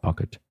silver in my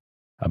pocket,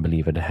 I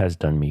believe it has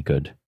done me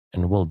good,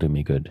 and will do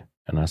me good,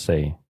 and I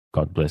say,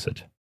 God bless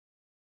it."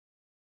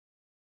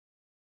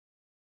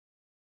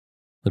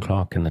 The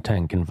clerk in the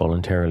tank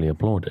involuntarily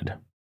applauded.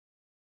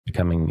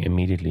 Becoming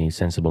immediately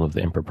sensible of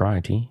the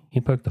impropriety,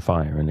 he poked the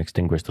fire and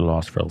extinguished the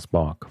last frail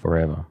spark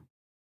forever.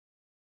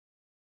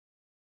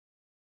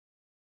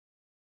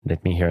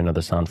 "Let me hear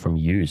another sound from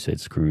you," said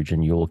Scrooge,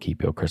 "and you'll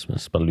keep your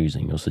Christmas by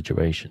losing your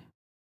situation.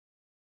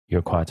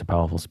 You're quite a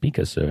powerful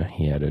speaker, sir,"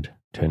 he added,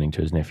 turning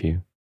to his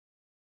nephew.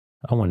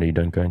 "I wonder you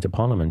don't go into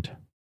Parliament."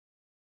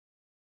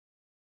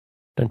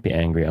 "Don't be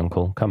angry,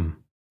 uncle.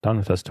 Come, dine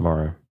with us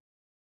tomorrow."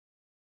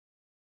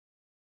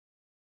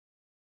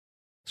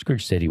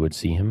 Scrooge said he would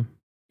see him.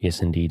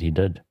 Yes, indeed, he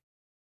did.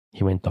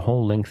 He went the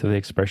whole length of the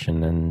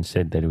expression and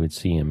said that he would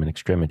see him in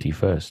extremity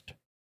first.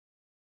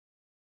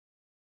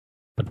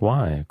 "But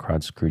why?"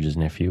 cried Scrooge's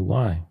nephew.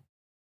 "Why?"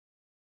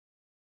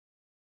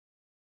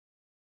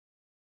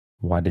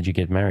 "Why did you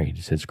get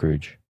married?" said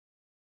Scrooge.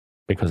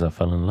 "Because I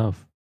fell in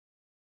love."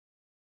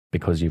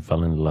 "Because you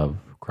fell in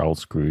love," growled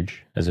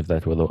Scrooge, as if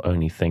that were the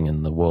only thing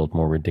in the world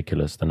more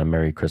ridiculous than a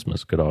Merry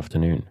Christmas, good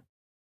afternoon.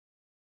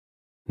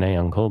 "Nay,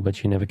 uncle,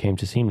 but you never came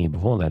to see me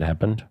before that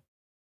happened.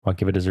 Why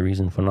give it as a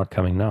reason for not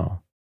coming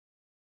now?"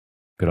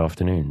 "Good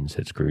afternoon,"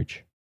 said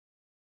Scrooge.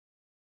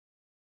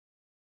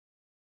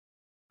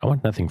 "I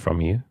want nothing from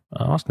you.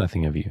 I ask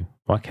nothing of you.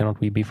 Why cannot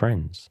we be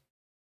friends?"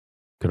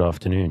 "Good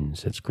afternoon,"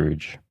 said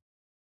Scrooge.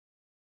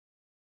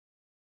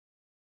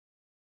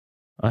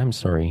 "I am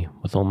sorry,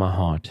 with all my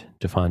heart,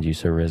 to find you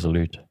so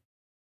resolute.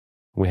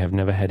 We have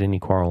never had any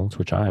quarrels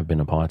which I have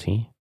been a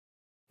party,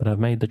 but I've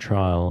made the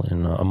trial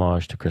in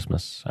homage to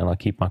Christmas, and I'll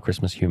keep my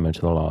Christmas humour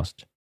to the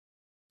last.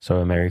 So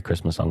a Merry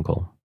Christmas,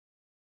 uncle."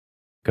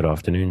 "Good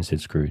afternoon,"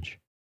 said Scrooge.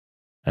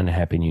 "And a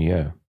Happy New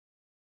Year."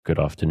 "Good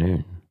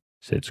afternoon,"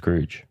 said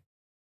Scrooge.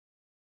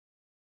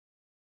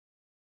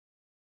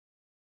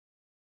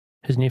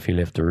 His nephew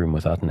left the room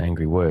without an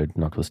angry word,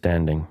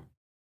 notwithstanding.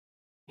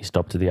 He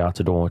stopped at the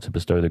outer door to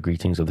bestow the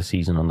greetings of the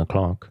season on the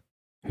clerk,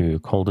 who,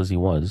 cold as he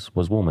was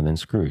warmer than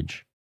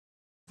Scrooge,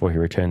 for he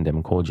returned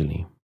them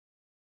cordially.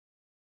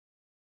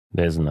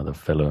 "There's another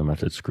fellow,"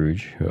 muttered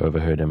Scrooge, who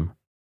overheard him.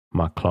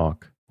 "My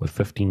clerk, with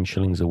 15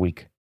 shillings a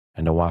week,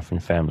 and a wife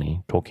and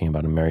family, talking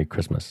about a Merry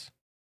Christmas.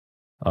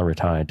 I'll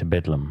retire to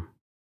Bedlam."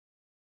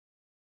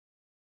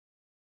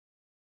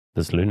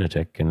 This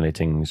lunatic, in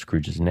letting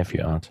Scrooge's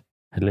nephew out,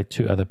 had let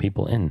 2 other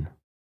people in.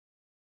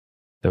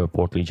 They were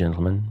portly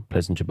gentlemen,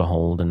 pleasant to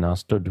behold, and now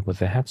stood with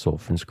their hats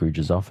off in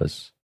Scrooge's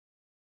office.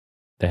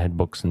 They had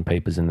books and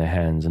papers in their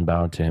hands and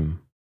bowed to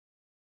him.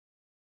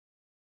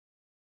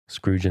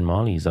 "Scrooge and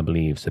Marley's, I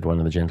believe," said one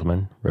of the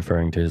gentlemen,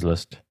 referring to his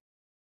list.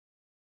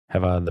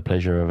 "Have I the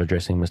pleasure of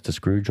addressing Mr.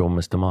 Scrooge or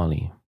Mr.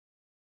 Marley?"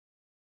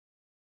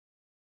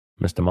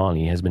 "Mr.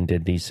 Marley has been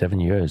dead these 7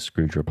 years,"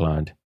 Scrooge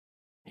replied.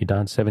 "He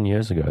died 7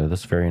 years ago,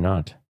 this very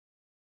night."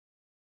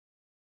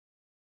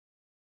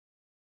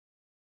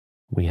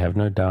 "We have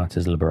no doubt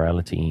his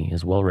liberality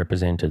is well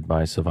represented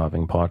by his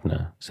surviving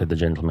partner," said the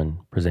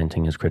gentleman,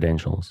 presenting his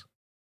credentials.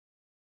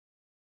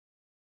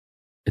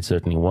 It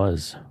certainly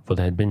was, for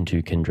there had been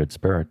 2 kindred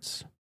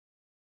spirits.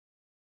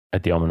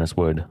 At the ominous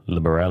word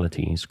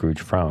liberality, Scrooge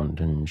frowned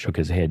and shook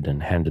his head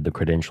and handed the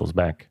credentials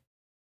back.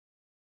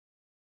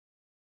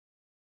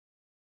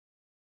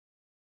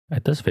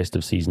 "At this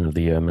festive season of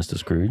the year, Mr.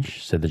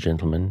 Scrooge," said the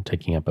gentleman,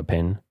 taking up a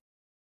pen,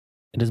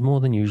 "it is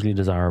more than usually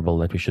desirable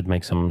that we should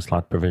make some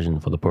slight provision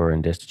for the poor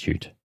and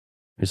destitute,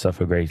 who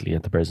suffer greatly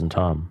at the present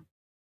time.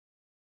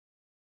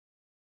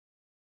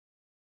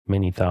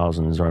 Many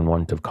thousands are in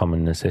want of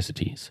common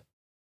necessities.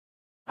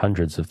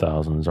 Hundreds of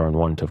thousands are in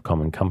want of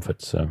common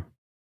comforts, sir."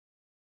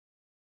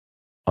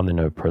 "Are there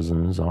no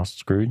prisons?" asked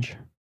Scrooge.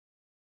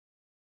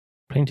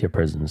 "Plenty of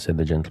prisons," said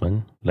the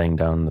gentleman, laying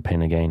down the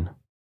pen again.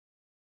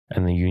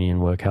 "And the union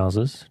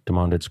workhouses?"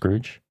 demanded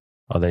Scrooge.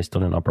 "Are they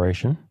still in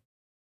operation?"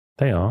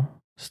 "They are,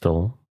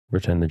 still,"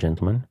 returned the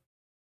gentleman.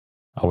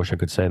 "I wish I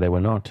could say they were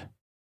not."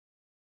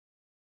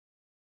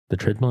 "The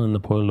treadmill and the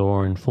poor law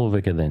are in full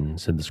vigour then,"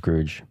 said the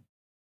Scrooge.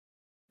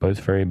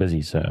 "Both very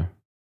busy, sir."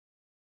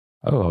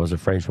 "Oh, I was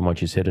afraid from what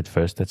you said at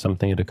first that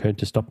something had occurred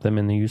to stop them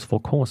in the useful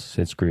course,"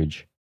 said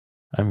Scrooge.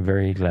 "I'm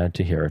very glad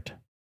to hear it."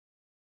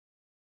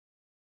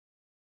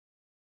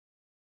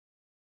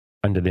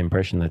 "Under the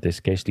impression that they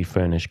scarcely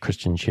furnish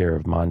Christian cheer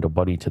of mind or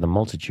body to the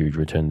multitude,"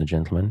 returned the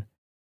gentleman,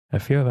 "a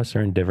few of us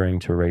are endeavouring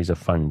to raise a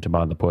fund to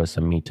buy the poor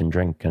some meat and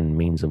drink and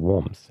means of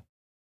warmth.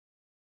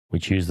 We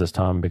choose this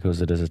time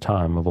because it is a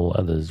time of all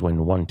others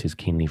when want is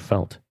keenly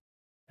felt,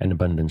 and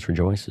abundance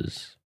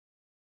rejoices."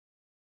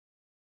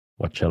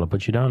 "What shall I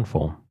put you down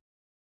for?"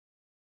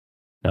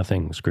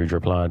 "Nothing," Scrooge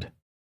replied.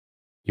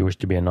 "You wish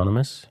to be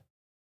anonymous?"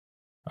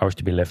 "I wish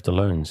to be left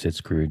alone," said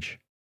Scrooge.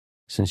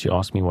 "Since you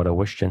ask me what I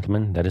wish,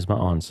 gentlemen, that is my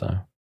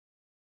answer.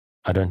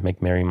 I don't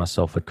make merry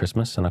myself at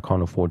Christmas, and I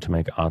can't afford to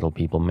make idle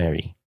people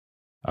merry.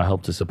 I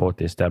help to support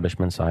the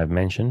establishments I have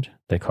mentioned.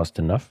 They cost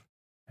enough,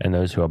 and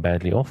those who are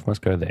badly off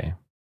must go there."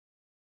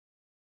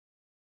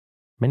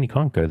 "Many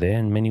can't go there,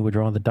 and many would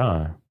rather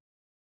die."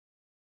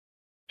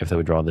 "If they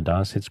would rather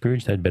die," said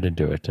Scrooge, "they'd better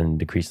do it and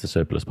decrease the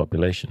surplus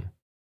population.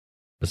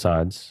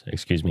 Besides,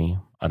 excuse me,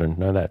 I don't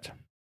know that."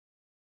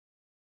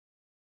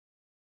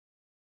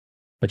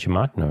 But you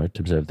might know it,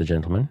 observed the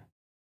gentleman.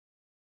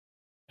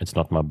 It's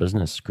not my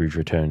business, Scrooge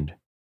returned.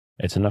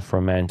 It's enough for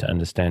a man to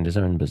understand his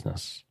own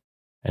business,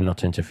 and not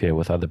to interfere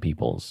with other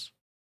people's.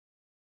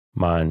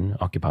 Mine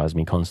occupies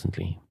me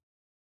constantly.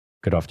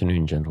 Good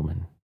afternoon,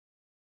 gentlemen.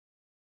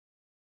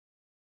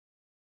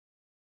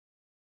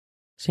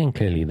 Seeing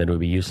clearly that it would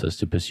be useless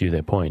to pursue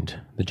their point,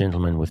 the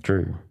gentleman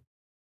withdrew.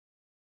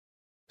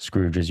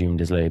 Scrooge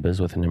resumed his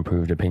labours with an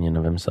improved opinion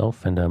of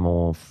himself and a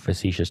more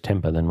facetious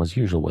temper than was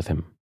usual with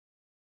him.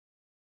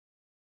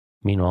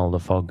 Meanwhile, the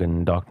fog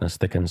and darkness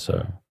thickened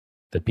so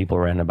that people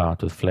ran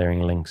about with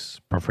flaring links,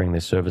 proffering their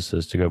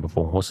services to go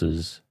before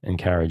horses and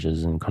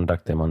carriages and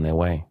conduct them on their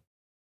way.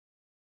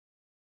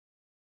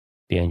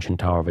 The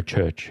ancient tower of a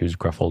church, whose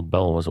gruff old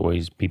bell was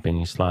always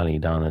peeping slyly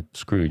down at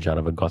Scrooge out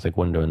of a Gothic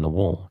window in the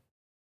wall,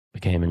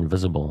 became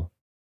invisible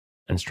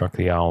and struck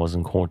the hours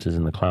and quarters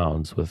in the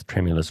clouds with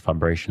tremulous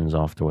vibrations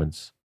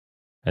afterwards,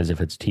 as if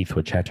its teeth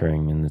were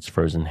chattering in its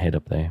frozen head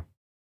up there.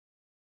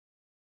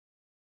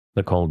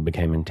 The cold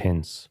became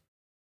intense.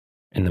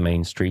 In the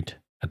main street,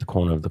 at the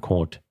corner of the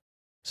court,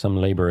 some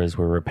labourers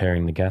were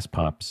repairing the gas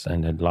pipes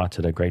and had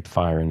lighted a great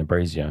fire in a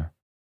brazier,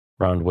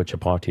 round which a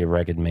party of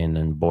ragged men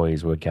and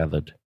boys were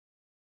gathered,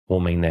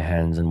 warming their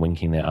hands and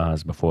winking their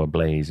eyes before a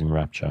blaze in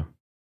rapture.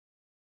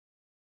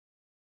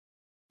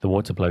 The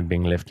water plug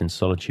being left in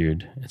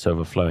solitude, its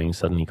overflowing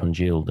suddenly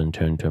congealed and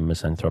turned to a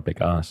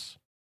misanthropic ice.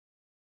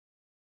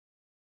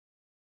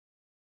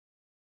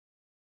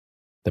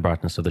 The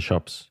brightness of the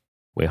shops,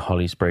 where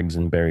holly sprigs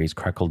and berries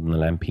crackled in the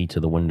lamp heat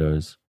of the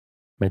windows,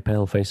 made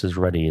pale faces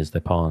ruddy as they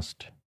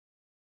passed.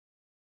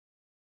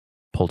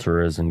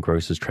 Poulterers' and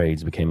grocers'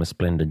 trades became a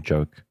splendid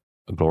joke,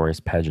 a glorious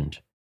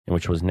pageant, in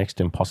which it was next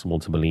to impossible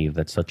to believe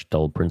that such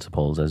dull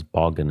principles as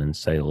bargain and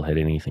sale had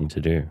anything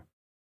to do.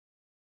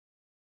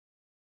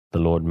 The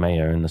Lord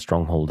Mayor, in the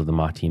stronghold of the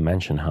mighty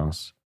mansion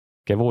house,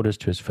 gave orders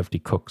to his 50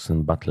 cooks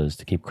and butlers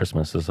to keep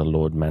Christmas as a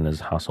Lord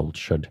Mayor's household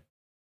should,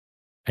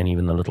 and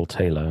even the little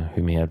tailor,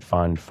 whom he had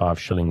fined 5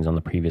 shillings on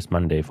the previous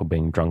Monday for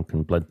being drunk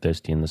and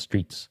bloodthirsty in the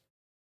streets,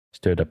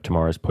 stirred up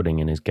tomorrow's pudding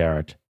in his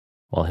garret,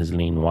 while his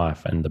lean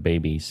wife and the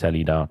baby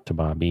sallied out to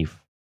buy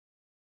beef.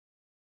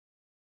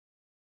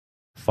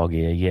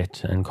 Foggier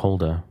yet and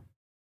colder.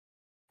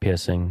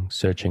 Piercing,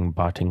 searching,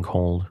 biting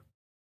cold.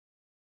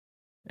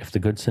 If the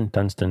good St.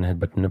 Dunstan had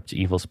but nipped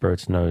evil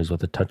spirit's nose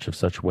with a touch of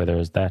such weather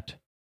as that,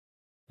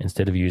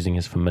 instead of using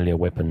his familiar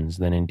weapons,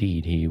 then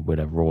indeed he would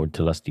have roared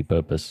to lusty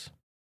purpose.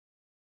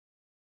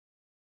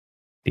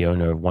 The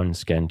owner of one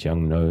scant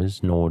young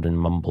nose, gnawed and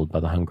mumbled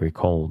by the hungry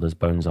cold as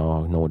bones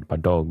are gnawed by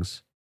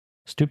dogs,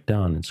 stooped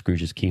down at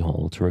Scrooge's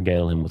keyhole to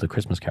regale him with a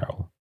Christmas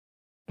carol,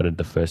 but at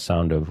the first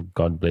sound of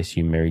 "God bless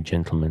you, merry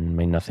gentlemen,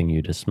 may nothing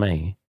you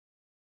dismay,"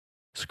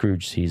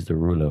 Scrooge seized the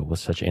ruler with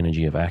such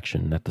energy of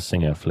action that the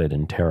singer fled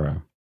in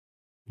terror,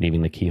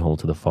 leaving the keyhole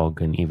to the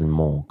fog and even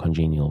more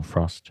congenial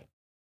frost.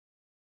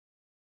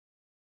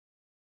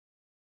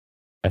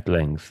 At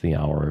length the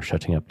hour of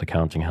shutting up the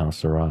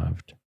counting-house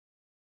arrived.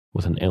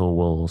 With an ill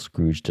will,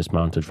 Scrooge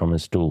dismounted from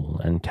his stool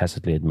and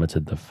tacitly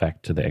admitted the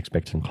fact to the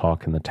expectant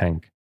clerk in the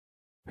tank,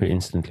 who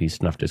instantly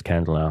snuffed his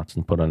candle out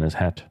and put on his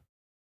hat.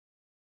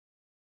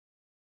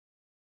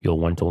 "You'll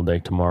want all day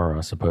tomorrow,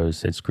 I suppose,"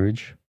 said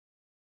Scrooge.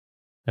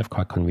 "If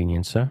quite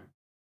convenient, sir."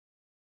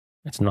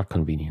 "It's not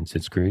convenient,"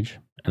 said Scrooge,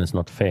 "and it's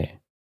not fair.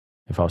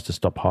 If I was to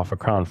stop half a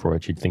crown for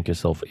it, you'd think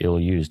yourself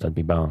ill-used, I'd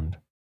be bound."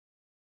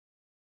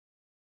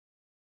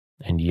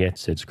 "And yet,"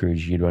 said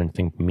Scrooge, "you don't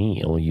think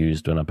me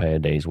ill-used when I pay a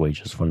day's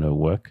wages for no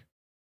work."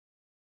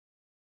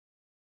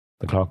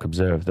 The clerk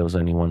observed there was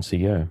only once a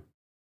year.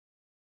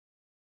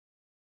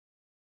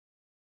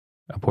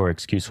 "A poor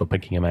excuse for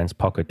picking a man's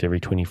pocket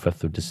every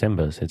 25th of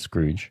December," said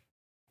Scrooge,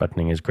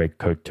 buttoning his great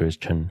coat to his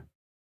chin.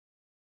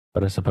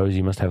 "But I suppose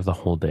you must have the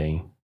whole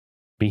day.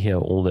 Be here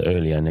all the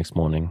earlier next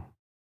morning."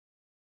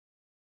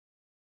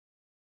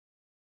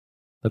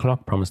 The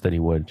clerk promised that he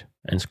would,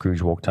 and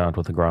Scrooge walked out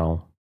with a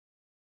growl.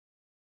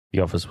 The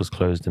office was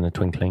closed in a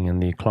twinkling,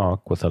 and the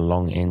clerk, with the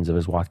long ends of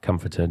his white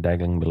comforter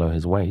dangling below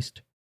his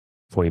waist,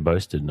 for he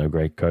boasted no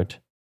greatcoat,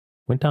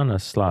 went down a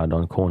slide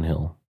on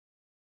Cornhill,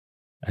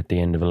 at the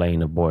end of a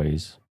lane of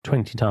boys,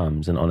 20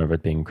 times in honour of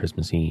it being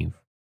Christmas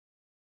Eve,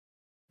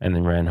 and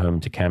then ran home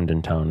to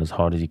Camden Town as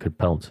hard as he could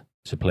pelt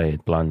to play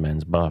at blind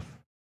man's buff.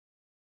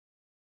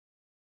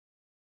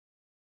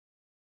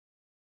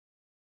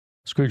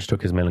 Scrooge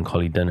took his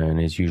melancholy dinner in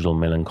his usual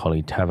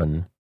melancholy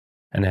tavern,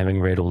 and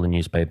having read all the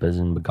newspapers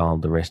and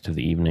beguiled the rest of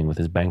the evening with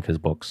his banker's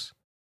books,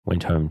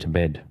 went home to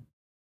bed.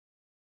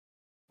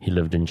 He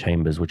lived in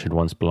chambers which had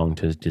once belonged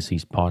to his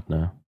deceased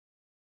partner.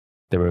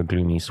 There were a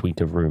gloomy suite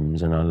of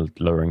rooms and a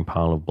lowering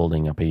pile of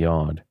building up a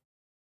yard,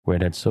 where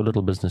it had so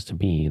little business to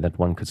be that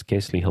one could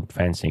scarcely help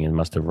fancying it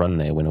must have run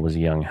there when it was a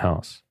young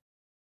house,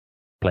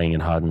 playing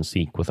at hide and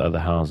seek with other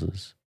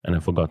houses, and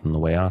had forgotten the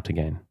way out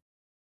again.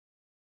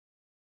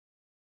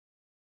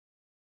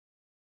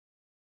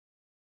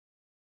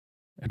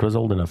 It was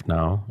old enough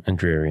now, and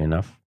dreary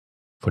enough,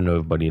 for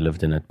nobody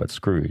lived in it but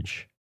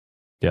Scrooge,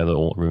 the other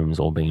rooms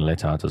all being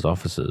let out as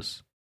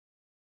offices.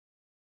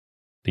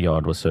 The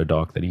yard was so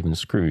dark that even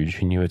Scrooge,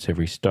 who knew its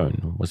every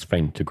stone, was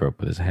faint to grope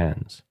with his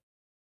hands.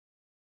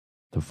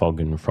 The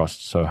fog and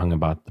frost so hung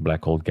about the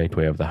black old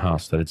gateway of the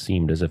house that it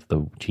seemed as if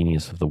the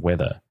genius of the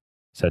weather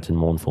sat in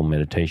mournful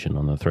meditation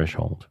on the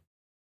threshold.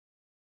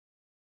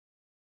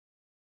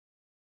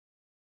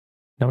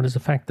 Now it is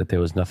a fact that there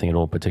was nothing at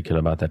all particular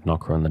about that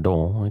knocker on the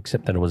door,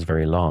 except that it was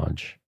very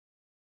large.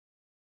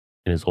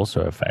 It is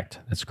also a fact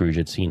that Scrooge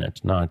had seen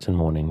it night and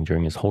morning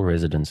during his whole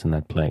residence in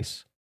that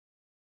place.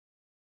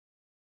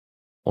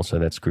 Also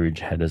that Scrooge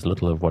had as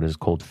little of what is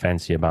called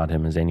fancy about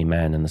him as any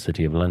man in the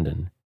city of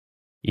London,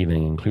 even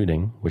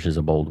including, which is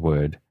a bold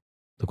word,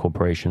 the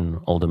corporation,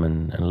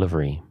 alderman, and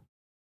livery.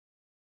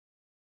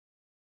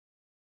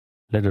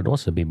 Let it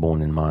also be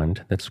borne in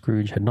mind that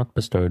Scrooge had not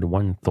bestowed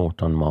one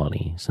thought on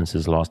Marley since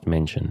his last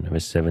mention of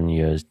his 7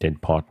 years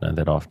dead partner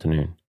that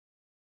afternoon.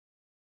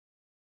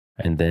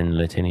 And then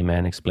let any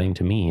man explain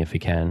to me, if he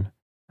can,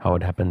 how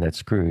it happened that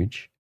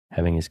Scrooge,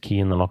 having his key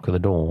in the lock of the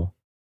door,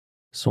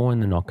 saw in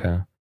the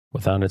knocker,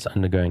 without its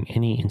undergoing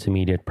any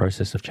intermediate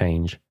process of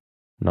change,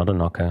 not a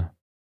knocker,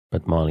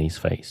 but Marley's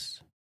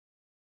face.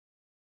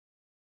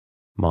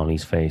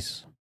 Marley's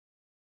face.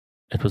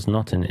 It was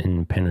not an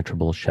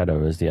impenetrable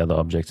shadow as the other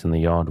objects in the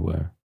yard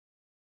were,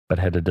 but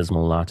had a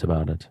dismal light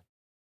about it,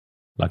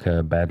 like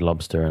a bad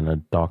lobster in a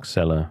dark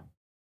cellar.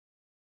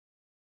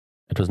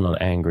 It was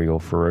not angry or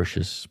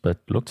ferocious, but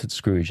looked at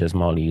Scrooge as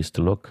Marley used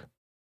to look,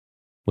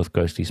 with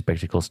ghostly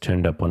spectacles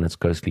turned up on its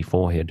ghostly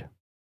forehead.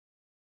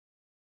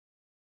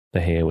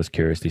 The hair was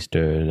curiously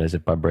stirred, as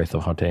if by breath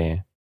of hot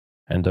air,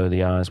 and though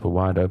the eyes were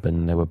wide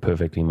open, they were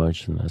perfectly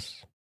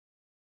motionless.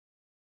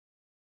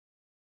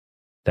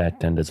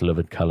 That and its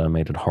livid colour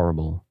made it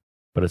horrible,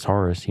 but its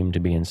horror seemed to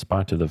be in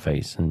spite of the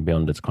face and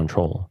beyond its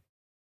control,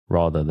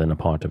 rather than a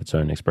part of its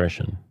own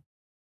expression.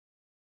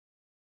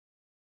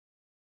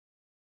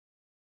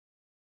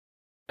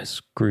 As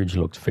Scrooge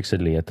looked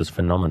fixedly at this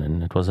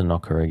phenomenon, it was a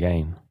knocker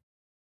again.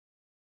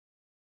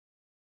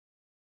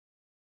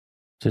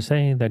 To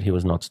say that he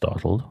was not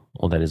startled,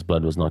 or that his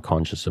blood was not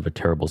conscious of a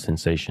terrible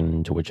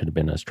sensation to which it had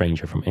been a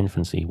stranger from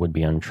infancy, would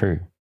be untrue.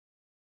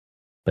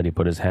 But he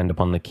put his hand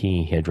upon the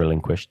key he had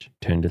relinquished,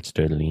 turned it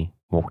sturdily,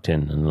 walked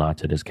in, and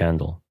lighted his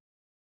candle.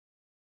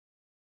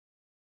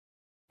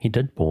 He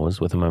did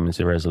pause with a moment's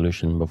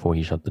irresolution before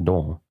he shut the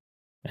door,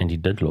 and he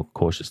did look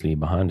cautiously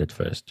behind it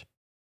first,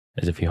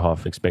 as if he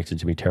half expected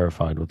to be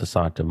terrified with the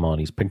sight of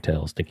Marley's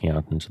pigtails sticking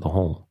out into the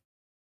hall.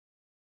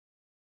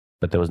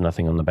 But there was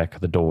nothing on the back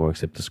of the door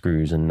except the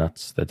screws and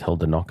nuts that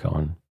held the knocker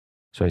on,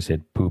 so he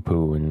said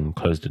pooh-pooh and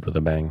closed it with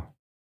a bang.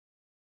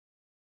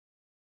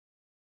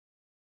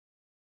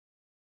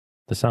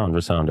 The sound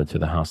resounded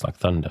through the house like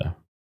thunder.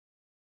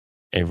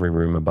 Every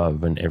room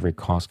above and every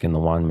cask in the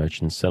wine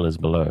merchant's cellars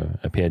below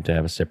appeared to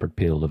have a separate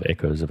peal of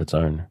echoes of its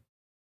own.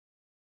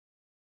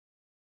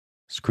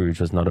 Scrooge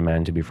was not a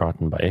man to be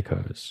frightened by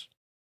echoes.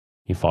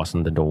 He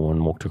fastened the door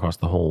and walked across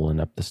the hall and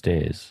up the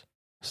stairs,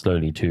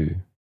 slowly too,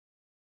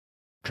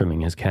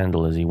 trimming his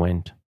candle as he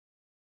went.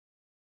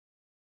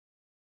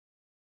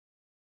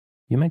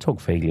 You may talk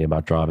vaguely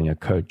about driving a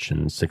coach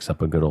and 6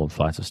 up a good old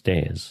flight of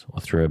stairs,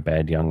 or through a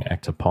bad young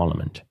Act of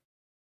Parliament,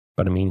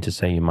 but I mean to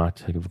say you might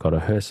have got a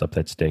hearse up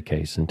that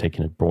staircase and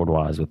taken it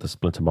broadwise with the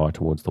splitter bar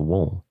towards the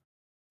wall,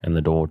 and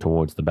the door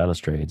towards the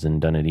balustrades,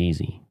 and done it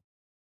easy.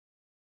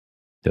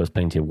 There was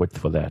plenty of width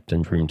for that,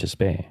 and room to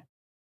spare,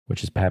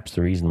 which is perhaps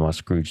the reason why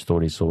Scrooge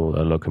thought he saw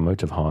a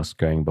locomotive hearse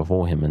going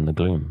before him in the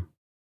gloom.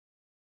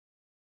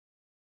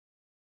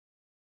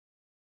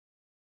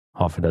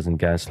 Half a dozen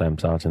gas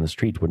lamps out in the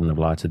street wouldn't have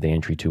lighted the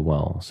entry too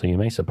well, so you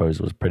may suppose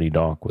it was pretty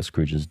dark with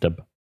Scrooge's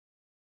dib.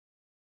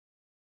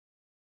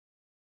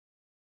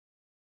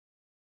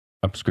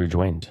 Up Scrooge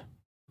went,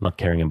 not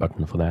caring a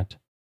button for that.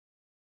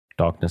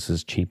 Darkness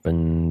is cheap,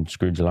 and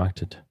Scrooge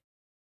liked it.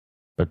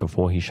 But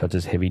before he shut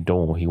his heavy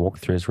door, he walked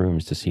through his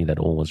rooms to see that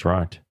all was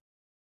right.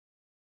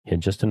 He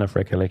had just enough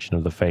recollection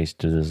of the face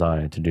to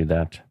desire to do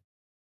that.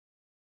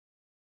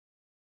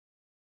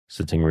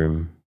 Sitting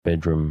room,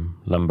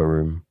 bedroom, lumber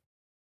room,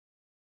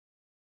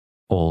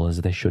 all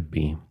as they should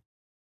be.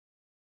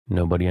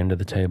 Nobody under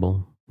the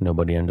table,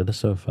 nobody under the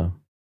sofa.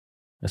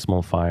 A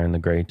small fire in the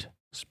grate,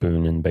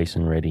 spoon and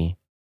basin ready,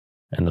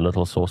 and the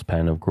little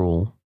saucepan of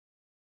gruel.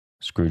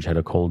 Scrooge had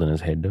a cold in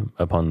his head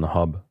upon the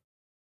hob.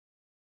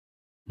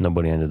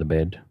 Nobody under the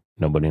bed,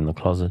 nobody in the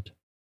closet,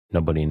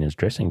 nobody in his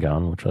dressing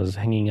gown, which was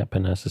hanging up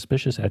in a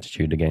suspicious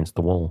attitude against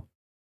the wall.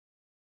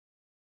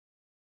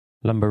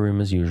 Lumber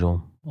room as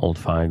usual, old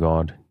fire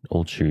guard,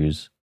 old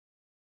shoes,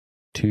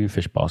 2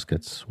 fish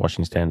baskets,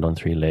 washing stand on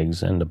 3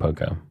 legs, and a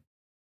poker.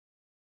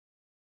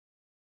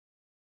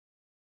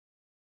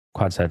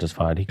 Quite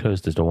satisfied, he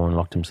closed his door and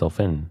locked himself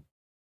in,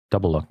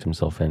 double-locked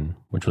himself in,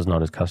 which was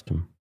not his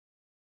custom.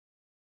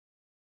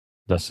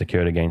 Thus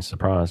secured against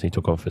surprise, he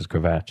took off his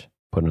cravat,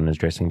 put on his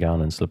dressing gown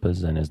and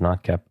slippers and his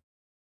nightcap,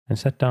 and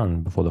sat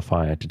down before the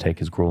fire to take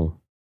his gruel.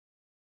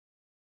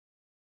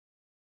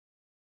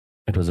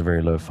 It was a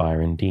very low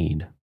fire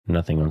indeed,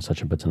 nothing on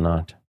such a bitter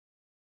night.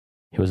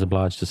 He was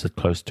obliged to sit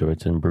close to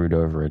it and brood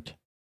over it,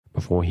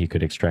 before he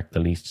could extract the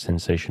least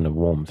sensation of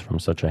warmth from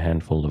such a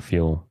handful of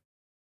fuel.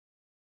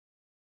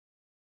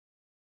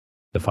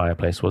 The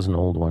fireplace was an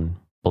old one,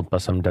 built by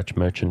some Dutch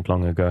merchant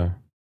long ago,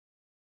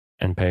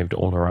 and paved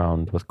all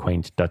around with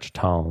quaint Dutch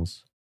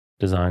tiles,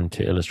 designed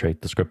to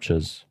illustrate the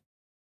scriptures.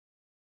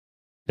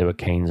 There were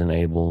Cains and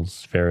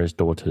Abels, Pharaoh's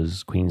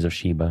daughters, queens of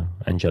Sheba,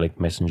 angelic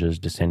messengers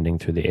descending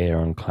through the air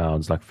on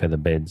clouds like feather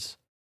beds,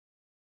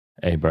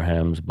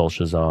 Abraham's,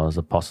 Belshazzar's,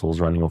 apostles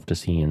running off to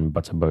sea in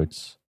butter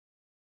boats.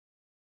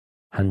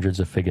 Hundreds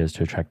of figures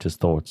to attract his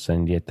thoughts,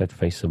 and yet that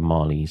face of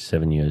Marley,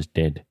 7 years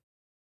dead,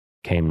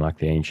 came like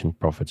the ancient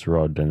prophet's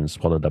rod and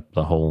swallowed up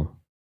the whole.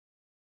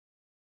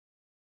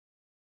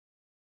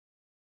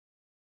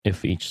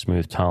 If each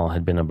smooth tile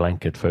had been a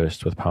blanket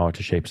first with power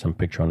to shape some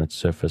picture on its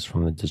surface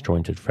from the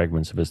disjointed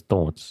fragments of his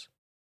thoughts,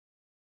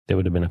 there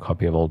would have been a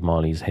copy of old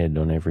Marley's head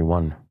on every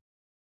one.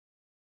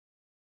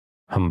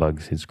 "Humbug,"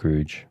 said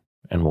Scrooge,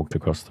 and walked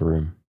across the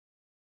room.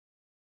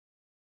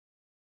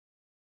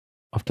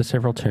 After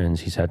several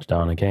turns, he sat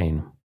down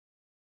again.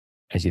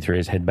 As he threw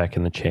his head back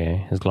in the chair,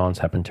 his glance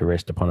happened to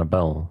rest upon a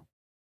bell,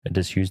 a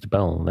disused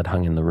bell that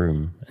hung in the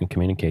room and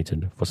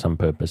communicated, for some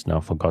purpose now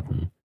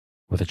forgotten,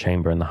 with a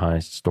chamber in the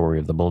highest story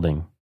of the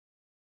building.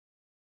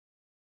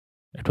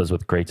 It was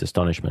with great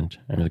astonishment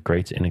and with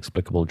great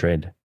inexplicable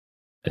dread.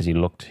 As he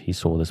looked, he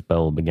saw this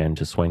bell began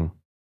to swing.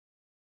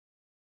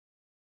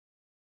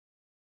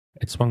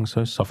 It swung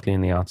so softly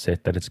in the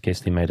outset that it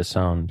scarcely made a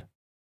sound,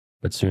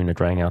 but soon it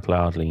rang out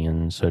loudly,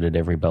 and so did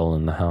every bell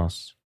in the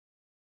house.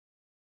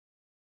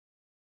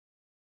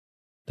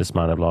 This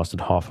might have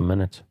lasted half a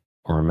minute,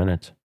 or a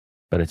minute,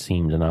 but it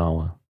seemed an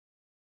hour.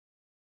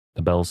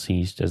 The bells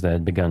ceased as they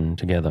had begun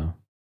together.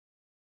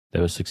 They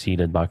were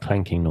succeeded by a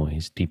clanking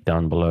noise deep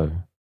down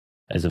below,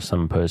 as if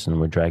some person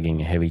were dragging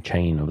a heavy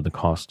chain over the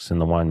casks in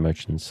the wine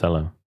merchant's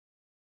cellar.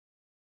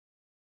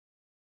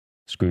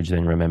 Scrooge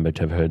then remembered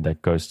to have heard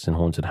that ghosts in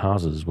haunted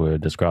houses were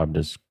described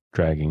as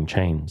dragging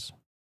chains.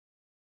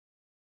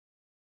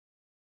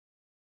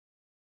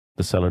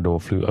 The cellar door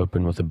flew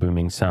open with a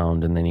booming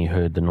sound, and then he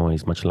heard the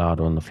noise much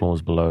louder on the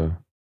floors below,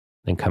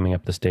 then coming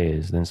up the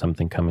stairs, then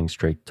something coming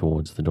straight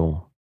towards the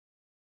door.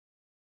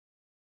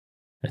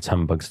 "It's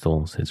humbug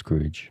still," said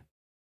Scrooge.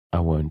 "I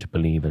won't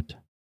believe it."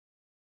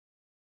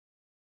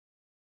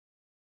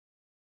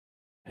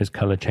 His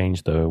colour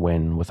changed, though,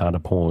 when, without a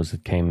pause,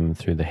 it came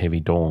through the heavy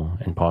door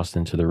and passed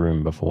into the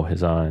room before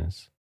his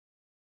eyes.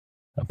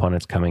 Upon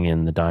its coming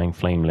in, the dying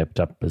flame leapt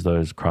up as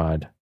those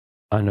cried,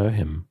 "I know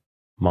him,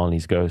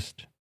 Marley's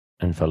ghost,"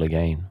 and fell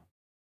again.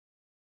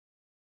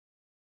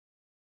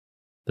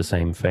 The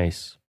same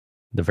face,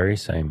 the very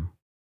same.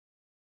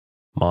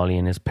 Marley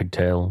in his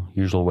pigtail,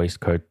 usual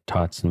waistcoat,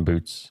 tights and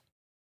boots,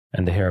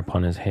 and the hair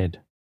upon his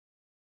head.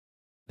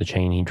 The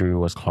chain he drew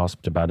was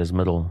clasped about his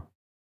middle.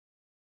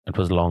 It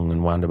was long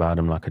and wound about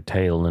him like a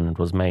tail, and it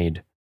was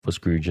made, for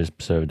Scrooge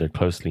observed it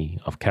closely,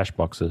 of cash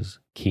boxes,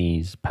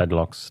 keys,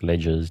 padlocks,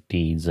 ledgers,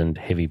 deeds, and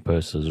heavy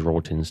purses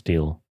wrought in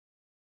steel.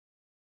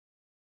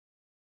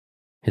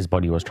 His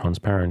body was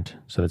transparent,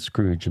 so that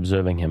Scrooge,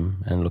 observing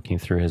him and looking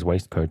through his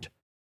waistcoat,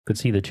 could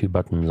see the 2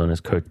 buttons on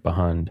his coat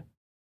behind.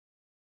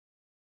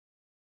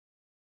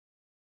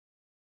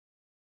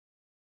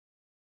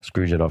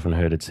 Scrooge had often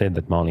heard it said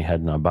that Marley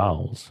had no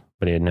bowels,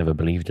 but he had never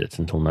believed it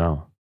until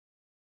now.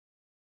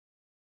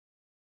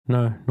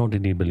 No, nor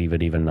did he believe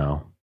it even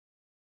now.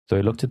 Though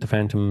he looked at the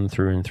phantom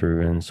through and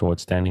through and saw it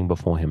standing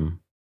before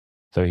him,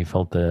 though he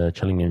felt the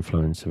chilling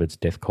influence of its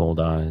death-cold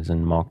eyes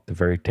and marked the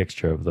very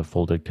texture of the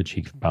folded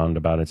kerchief bound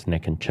about its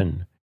neck and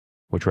chin,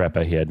 which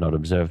wrapper he had not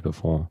observed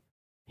before,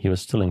 he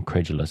was still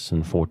incredulous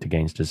and fought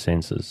against his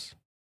senses.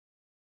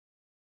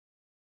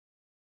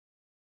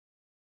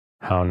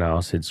 "How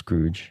now," said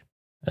Scrooge,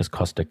 as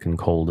caustic and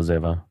cold as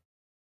ever.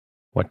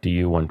 "What do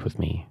you want with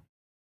me?"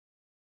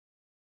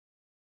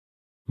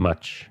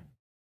 "Much."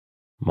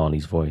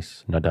 Marley's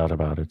voice, no doubt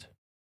about it.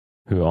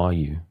 "Who are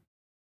you?"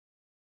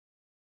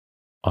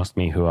 "Asked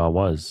me who I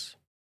was."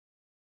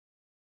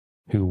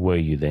 "Who were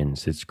you then?"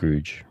 said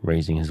Scrooge,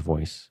 raising his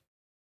voice.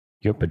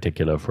 "You're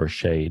particular for a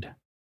shade."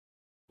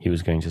 He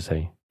was going to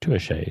say, "to a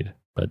shade,"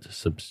 but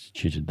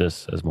substituted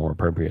this as more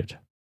appropriate.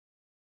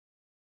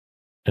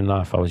 "In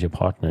life I was your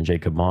partner,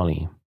 Jacob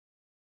Marley."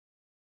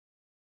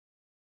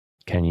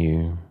 Can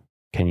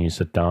you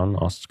sit down?"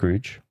 asked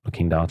Scrooge,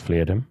 looking doubtfully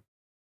at him.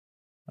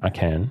 "I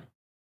can."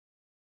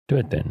 "Do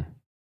it then."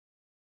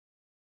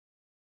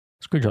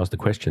 Scrooge asked the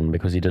question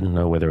because he didn't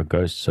know whether a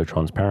ghost so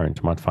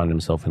transparent might find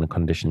himself in a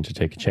condition to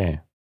take a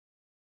chair,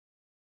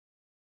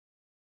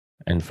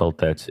 and felt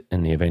that,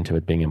 in the event of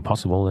it being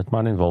impossible, it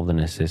might involve the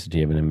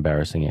necessity of an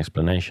embarrassing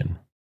explanation.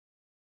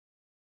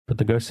 But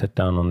the ghost sat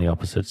down on the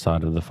opposite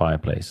side of the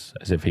fireplace,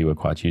 as if he were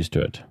quite used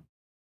to it.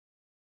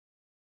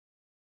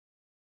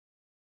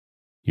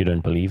 "You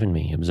don't believe in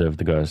me," observed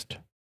the ghost.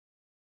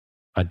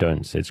 "I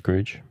don't," said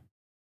Scrooge.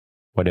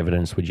 "What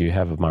evidence would you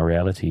have of my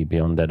reality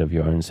beyond that of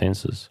your own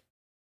senses?"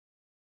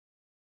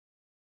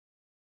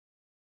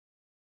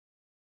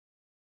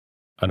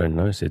 "I don't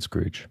know," said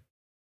Scrooge.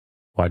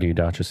 "Why do you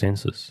doubt your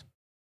senses?"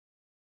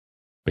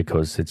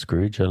 Because, said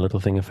Scrooge, a little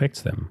thing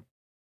affects them.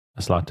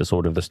 A slight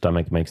disorder of the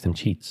stomach makes them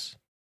cheats.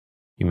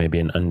 You may be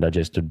an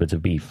undigested bit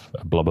of beef,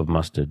 a blob of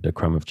mustard, a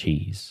crumb of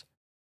cheese,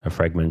 a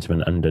fragment of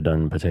an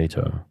underdone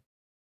potato.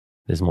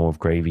 There's more of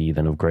gravy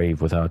than of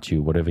grave without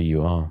you, whatever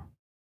you are.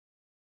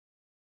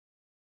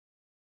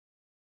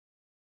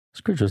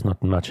 Scrooge was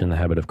not much in the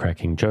habit of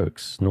cracking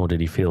jokes, nor did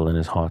he feel in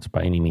his heart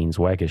by any means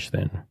waggish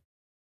then.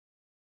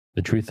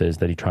 The truth is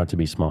that he tried to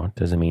be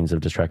smart as a means of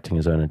distracting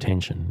his own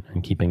attention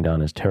and keeping down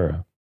his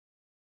terror,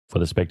 for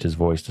the spectre's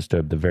voice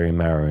disturbed the very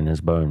marrow in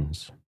his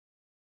bones.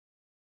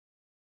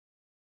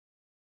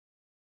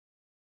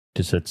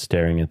 To sit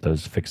staring at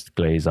those fixed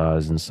glazed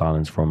eyes in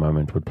silence for a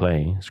moment would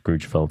play,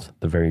 Scrooge felt,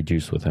 the very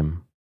deuce with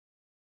him.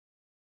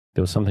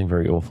 There was something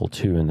very awful,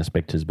 too, in the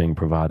spectre's being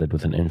provided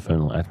with an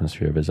infernal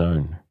atmosphere of his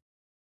own.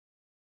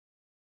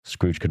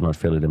 Scrooge could not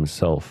feel it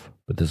himself,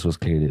 but this was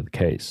clearly the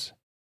case.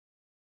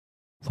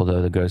 For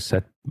though the ghost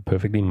sat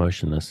perfectly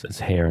motionless,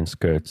 its hair and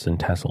skirts and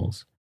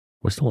tassels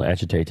were still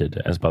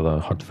agitated as by the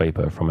hot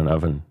vapour from an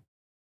oven.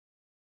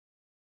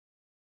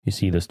 You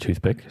see this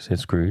toothpick, said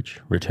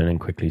Scrooge, returning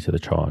quickly to the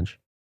charge,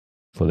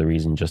 for the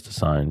reason just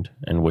assigned,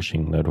 and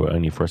wishing that it were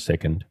only for a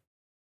second,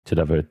 to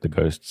divert the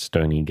ghost's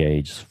stony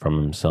gaze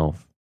from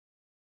himself.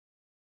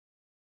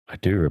 I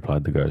do,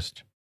 replied the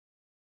ghost.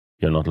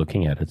 You're not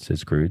looking at it, said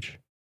Scrooge.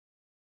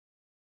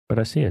 But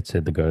I see it,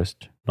 said the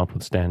ghost,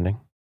 notwithstanding.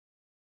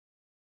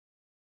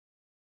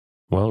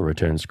 Well,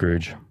 returned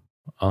Scrooge,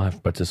 I'll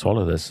have but to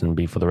swallow this and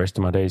be for the rest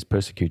of my days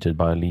persecuted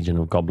by a legion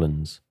of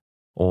goblins,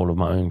 all of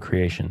my own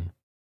creation.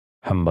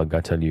 Humbug,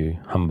 I tell you,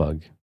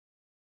 humbug.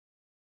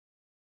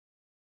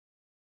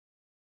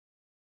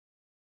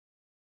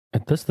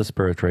 At this the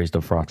spirit raised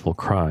a frightful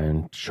cry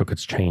and shook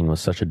its chain with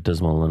such a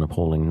dismal and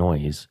appalling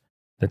noise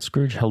that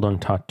Scrooge held on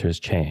tight to his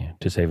chair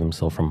to save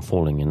himself from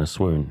falling in a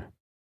swoon.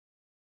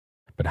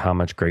 But how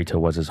much greater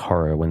was his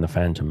horror when the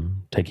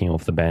phantom, taking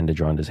off the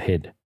bandage round his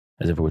head,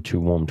 as if it were too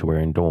warm to wear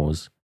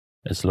indoors,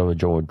 its lower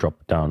jaw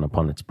dropped down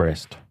upon its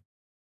breast.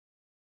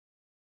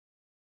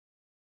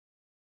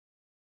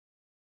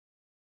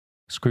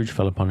 Scrooge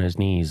fell upon his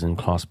knees and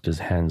clasped his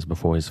hands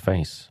before his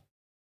face.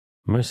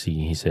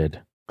 Mercy, he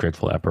said,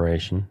 dreadful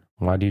apparition,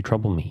 why do you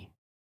trouble me?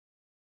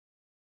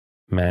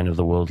 Man of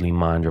the worldly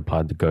mind,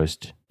 replied the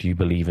ghost, do you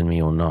believe in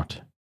me or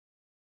not?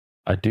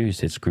 I do,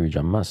 said Scrooge,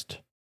 I must.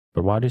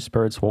 But why do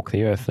spirits walk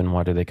the earth, and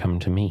why do they come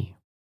to me?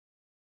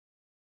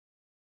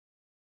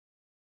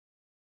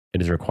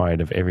 It is required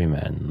of every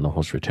man, the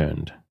horse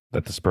returned,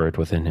 that the spirit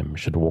within him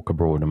should walk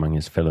abroad among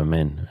his fellow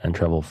men, and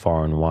travel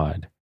far and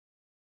wide.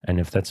 And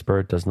if that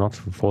spirit does not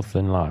forth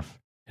in life,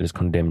 it is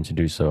condemned to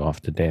do so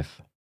after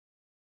death.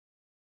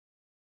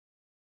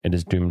 It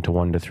is doomed to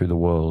wander through the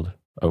world,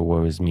 oh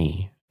woe is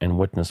me, and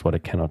witness what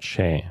it cannot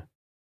share,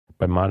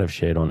 but might have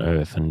shared on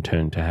earth and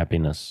turned to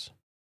happiness.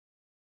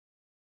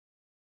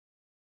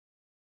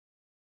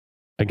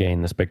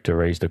 Again the spectre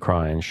raised a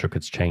cry and shook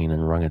its chain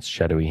and wrung its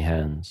shadowy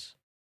hands.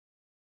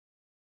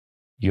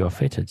 You are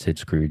fettered, said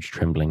Scrooge,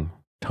 trembling.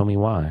 Tell me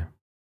why.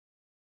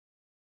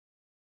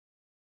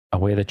 I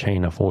wear the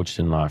chain I forged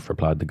in life,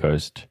 replied the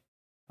ghost.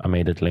 I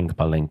made it link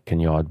by link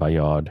and yard by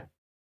yard.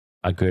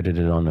 I girded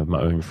it on of my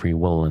own free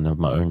will, and of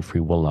my own free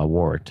will I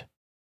wore it.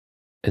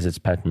 Is its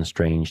pattern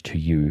strange to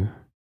you?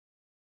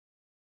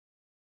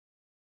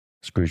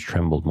 Scrooge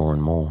trembled more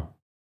and more.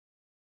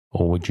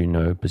 Or would you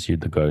know,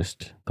 pursued the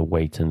ghost, the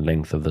weight and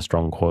length of the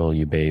strong coil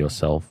you bear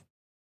yourself?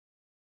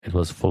 It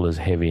was full as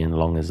heavy and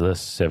long as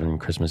this 7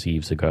 Christmas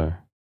Eves ago.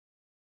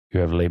 You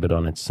have laboured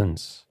on it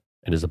since.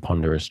 It is a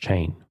ponderous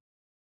chain.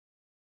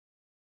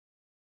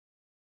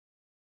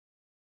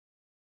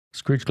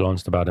 Scrooge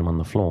glanced about him on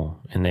the floor,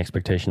 in the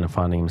expectation of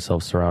finding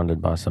himself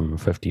surrounded by some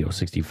 50 or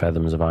 60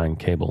 fathoms of iron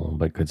cable,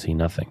 but could see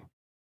nothing.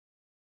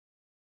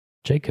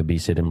 Jacob, he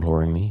said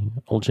imploringly,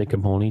 old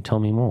Jacob Morley, tell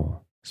me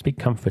more. Speak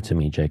comfort to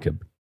me,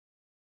 Jacob.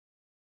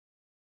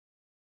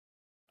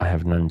 I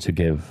have none to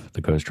give,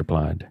 the ghost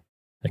replied.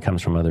 It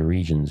comes from other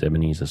regions,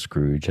 Ebenezer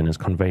Scrooge, and is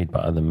conveyed by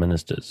other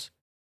ministers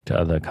to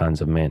other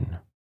kinds of men.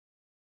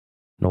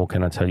 Nor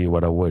can I tell you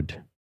what I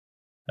would.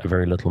 A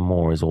very little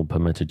more is all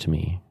permitted to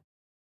me.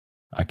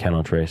 I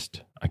cannot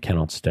rest, I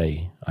cannot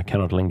stay, I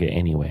cannot linger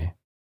anywhere.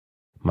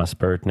 My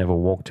spirit never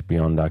walked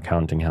beyond our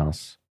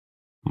counting-house.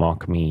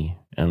 Mark me,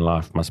 in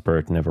life my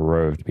spirit never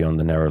roved beyond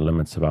the narrow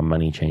limits of our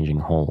money-changing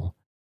hall,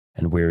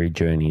 and weary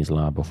journeys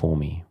lie before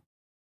me.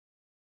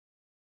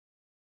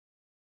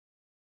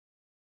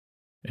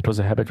 It was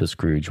a habit with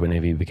Scrooge,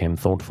 whenever he became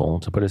thoughtful,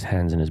 to put his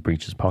hands in his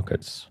breeches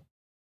pockets.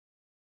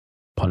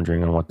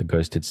 Pondering on what the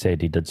ghost had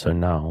said, he did so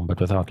now, but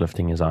without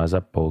lifting his eyes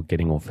up or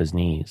getting off his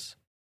knees.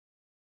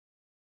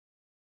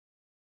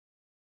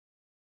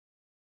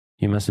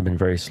 You must have been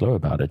very slow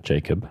about it,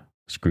 Jacob,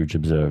 Scrooge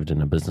observed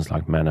in a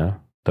businesslike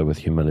manner, though with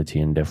humility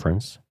and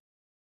deference.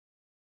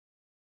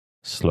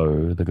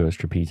 Slow, the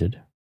ghost repeated.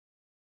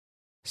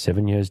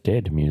 7 years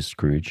dead, mused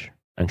Scrooge,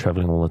 and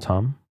travelling all the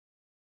time?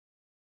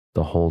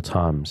 The whole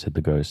time, said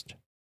the ghost.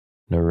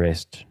 No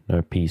rest,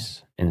 no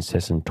peace,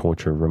 incessant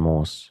torture of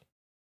remorse.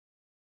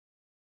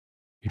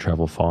 You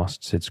travel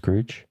fast, said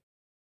Scrooge.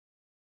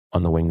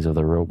 On the wings of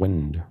the real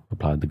wind,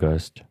 replied the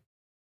ghost.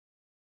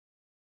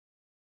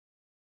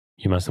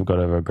 You must have got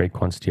over a great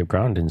quantity of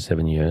ground in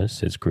 7 years,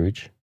 said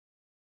Scrooge.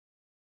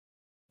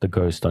 The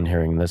ghost, on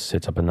hearing this,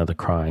 set up another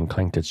cry and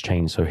clanked its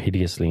chain so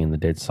hideously in the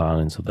dead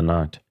silence of the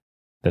night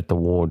that the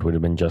ward would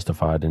have been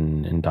justified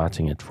in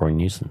indicting it for a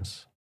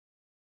nuisance.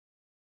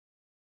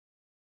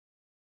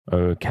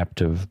 "O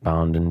captive,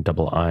 bound and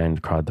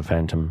double-ironed," cried the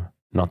phantom,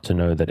 "not to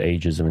know that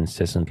ages of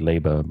incessant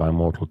labour by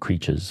mortal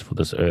creatures for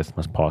this earth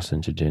must pass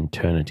into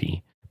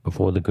eternity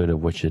before the good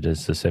of which it is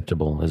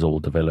susceptible is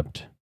all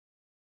developed.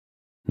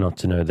 Not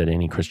to know that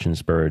any Christian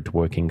spirit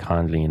working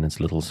kindly in its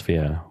little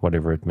sphere,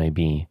 whatever it may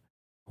be,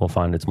 will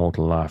find its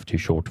mortal life too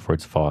short for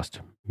its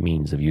vast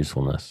means of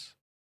usefulness.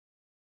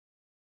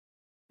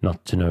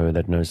 Not to know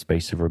that no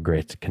space of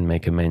regret can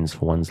make amends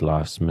for one's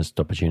life's missed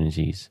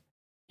opportunities.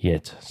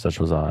 Yet such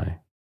was I.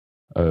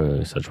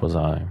 Oh, such was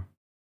I."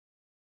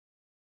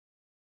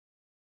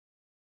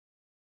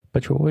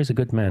 "But you're always a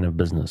good man of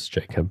business,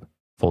 Jacob,"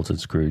 faltered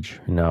Scrooge,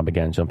 who now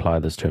began to apply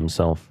this to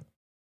himself.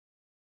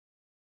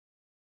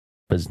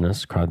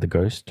 "Business," cried the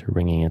ghost,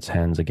 wringing its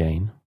hands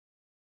again.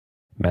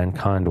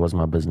 "Mankind was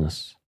my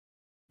business.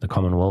 The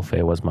common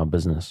welfare was my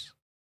business.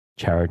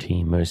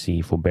 Charity,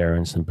 mercy,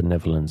 forbearance, and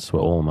benevolence were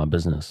all my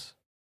business.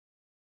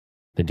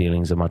 The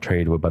dealings of my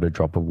trade were but a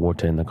drop of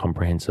water in the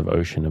comprehensive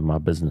ocean of my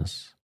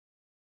business."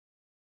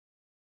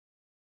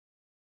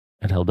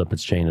 It held up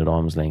its chain at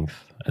arm's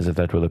length, as if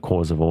that were the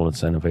cause of all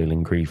its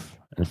unavailing grief,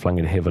 and flung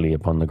it heavily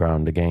upon the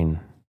ground again.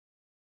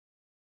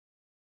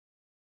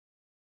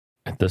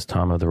 "At this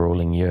time of the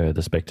rolling year,"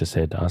 the spectre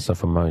said, "I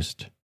suffer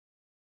most.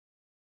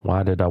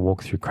 Why did I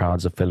walk through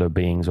crowds of fellow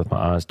beings with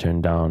my eyes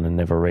turned down, and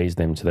never raise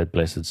them to that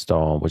blessed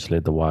star which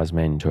led the wise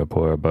men to a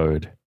poor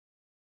abode?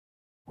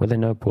 Were there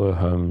no poor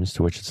homes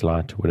to which its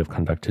light would have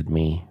conducted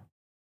me?"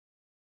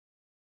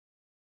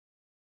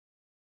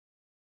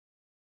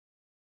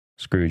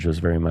 Scrooge was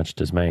very much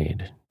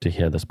dismayed to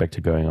hear the spectre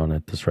going on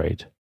at this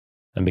rate,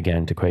 and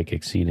began to quake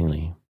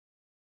exceedingly.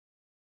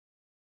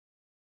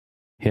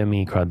 "Hear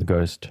me," cried the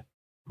ghost.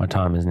 "My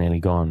time is nearly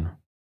gone."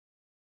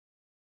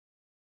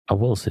 "I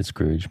will," said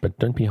Scrooge, "but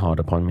don't be hard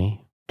upon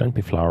me. Don't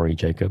be flowery,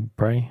 Jacob,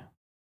 pray."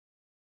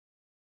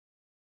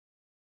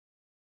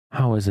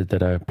 "How is it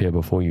that I appear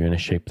before you in a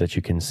shape that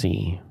you can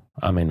see?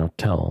 I may not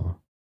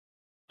tell.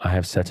 I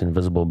have sat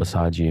invisible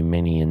beside you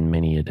many and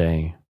many a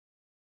day."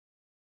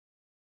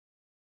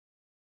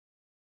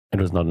 It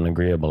was not an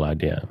agreeable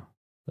idea.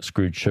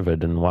 Scrooge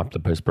shivered and wiped the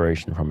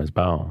perspiration from his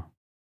brow.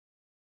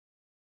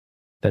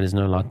 "That is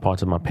no light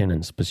part of my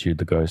penance," pursued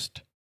the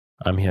ghost.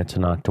 "I am here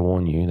tonight to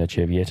warn you that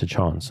you have yet a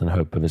chance and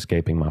hope of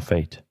escaping my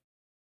fate,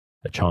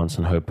 a chance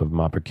and hope of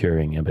my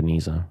procuring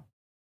Ebenezer."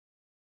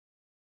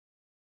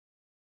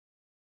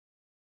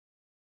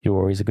 "You're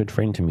always a good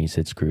friend to me,"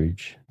 said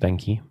Scrooge.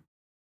 "Thank you."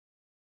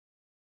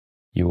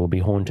 "You will be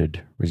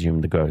haunted,"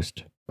 resumed the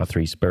ghost, "by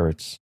 3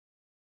 spirits."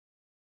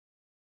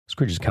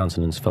 Scrooge's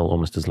countenance fell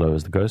almost as low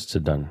as the ghost's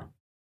had done.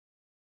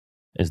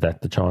 "Is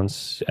that the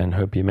chance and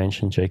hope you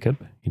mentioned,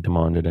 Jacob?" he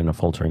demanded in a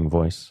faltering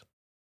voice.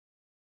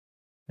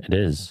 "It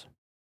is."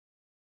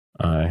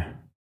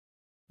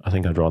 I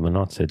think I'd rather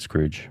not," said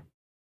Scrooge.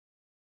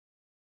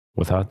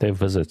 "Without their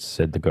visits,"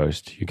 said the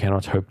ghost, "you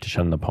cannot hope to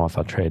shun the path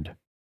I tread.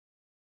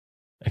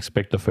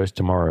 Expect the first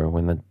tomorrow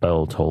when the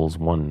bell tolls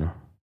 1.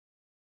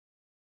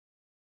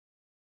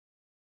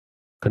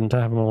 "Couldn't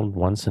I have them all at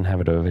once and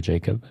have it over,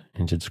 Jacob?"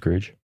 hinted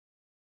Scrooge.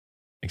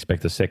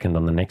 "Expect the second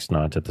on the next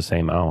night at the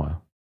same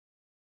hour.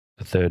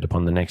 The third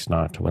upon the next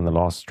night when the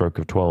last stroke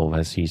of 12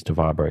 has ceased to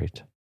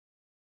vibrate.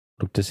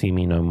 Look to see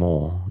me no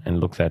more, and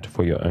look that,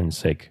 for your own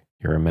sake,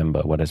 you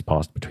remember what has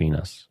passed between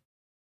us."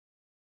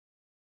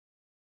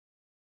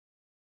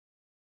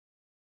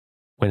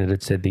 When it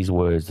had said these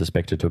words, the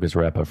spectre took its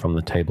wrapper from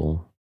the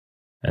table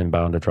and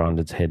bound it round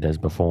its head as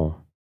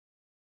before.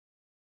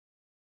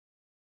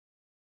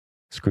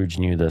 Scrooge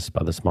knew this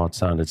by the smart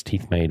sound its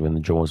teeth made when the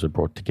jaws were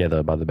brought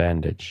together by the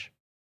bandage.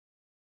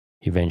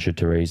 He ventured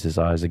to raise his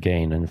eyes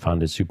again and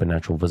found his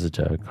supernatural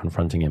visitor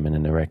confronting him in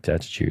an erect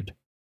attitude,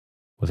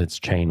 with its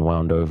chain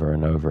wound over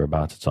and over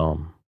about its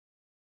arm.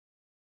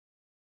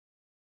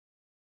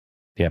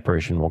 The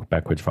apparition walked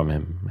backward from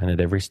him, and at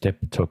every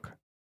step it took,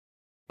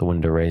 the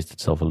window raised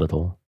itself a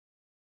little,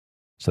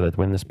 so that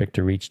when the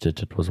spectre reached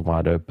it, it was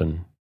wide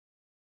open.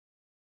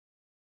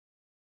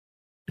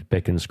 It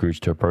beckoned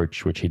Scrooge to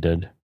approach, which he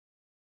did.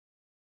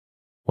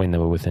 When they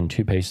were within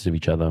 2 paces of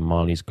each other,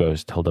 Marley's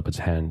ghost held up its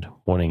hand,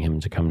 warning him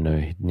to come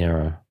no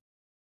nearer.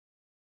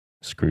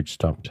 Scrooge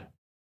stopped.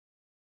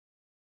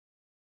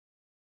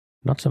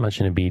 Not so much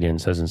in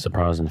obedience as in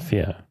surprise and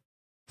fear,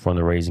 for on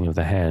the raising of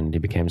the hand he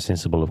became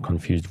sensible of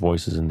confused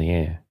voices in the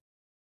air,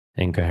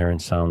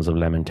 incoherent sounds of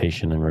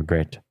lamentation and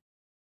regret,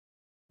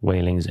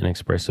 wailings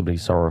inexpressibly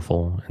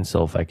sorrowful and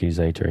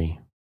self-accusatory.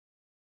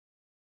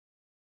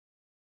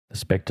 The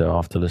spectre,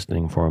 after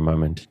listening for a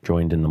moment,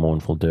 joined in the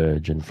mournful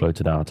dirge and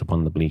floated out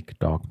upon the bleak,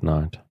 dark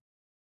night.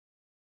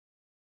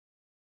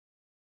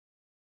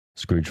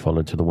 Scrooge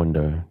followed to the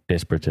window,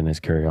 desperate in his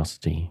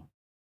curiosity.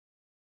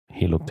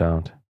 He looked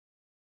out.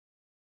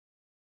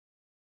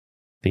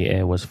 The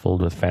air was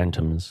filled with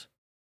phantoms,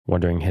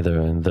 wandering hither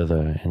and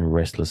thither in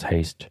restless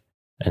haste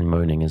and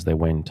moaning as they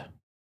went.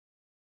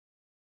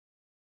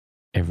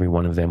 Every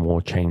one of them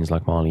wore chains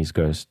like Marley's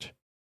ghost.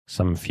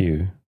 Some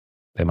few,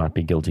 they might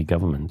be guilty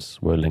governments,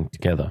 were linked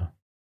together.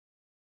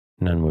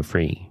 None were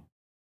free.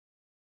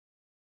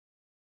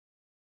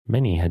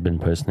 Many had been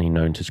personally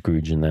known to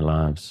Scrooge in their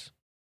lives.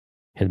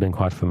 He had been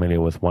quite familiar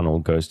with one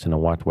old ghost in a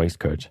white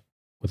waistcoat,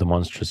 with a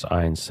monstrous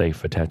iron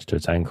safe attached to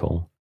its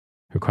ankle,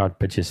 who cried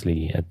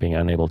piteously at being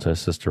unable to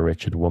assist a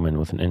wretched woman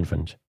with an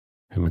infant,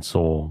 whom it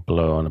saw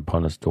below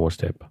upon its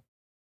doorstep.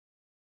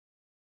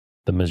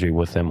 The misery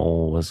with them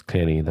all was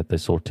clearly that they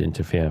sought to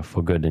interfere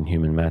for good in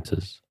human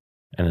matters,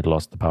 and had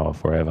lost the power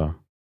forever.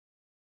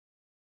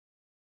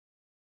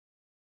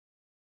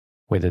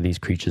 Whether these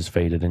creatures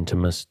faded into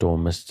mist or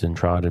mist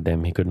enshrouded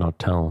them, he could not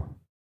tell.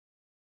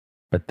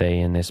 But they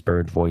and their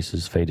spirit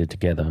voices faded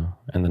together,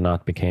 and the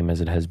night became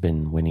as it has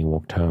been when he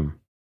walked home.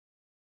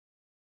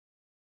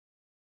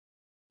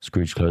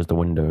 Scrooge closed the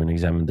window and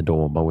examined the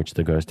door by which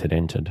the ghost had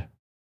entered.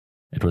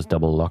 It was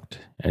double locked,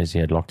 as he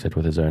had locked it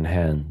with his own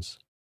hands,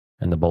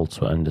 and the bolts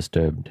were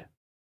undisturbed.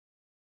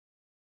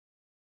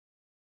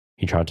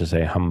 He tried to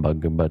say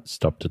humbug, but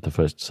stopped at the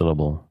first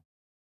syllable,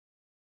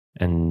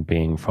 and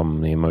being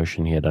from the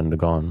emotion he had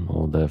undergone,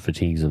 or the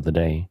fatigues of the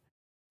day,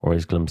 or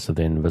his glimpse of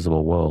the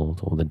invisible world,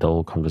 or the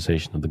dull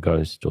conversation of the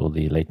ghost, or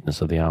the lateness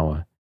of the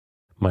hour,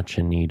 much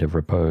in need of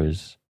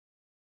repose,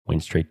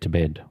 went straight to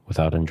bed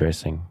without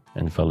undressing,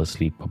 and fell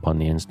asleep upon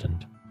the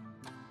instant.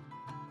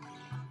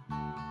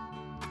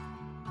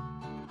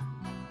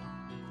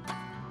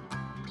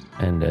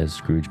 And as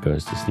Scrooge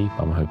goes to sleep,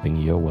 I'm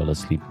hoping you're well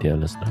asleep, dear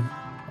listener.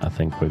 I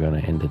think we're going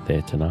to end it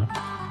there tonight.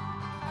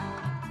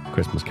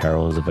 Christmas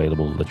Carol is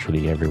available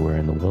literally everywhere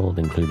in the world,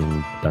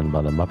 including done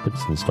by the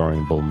Muppets and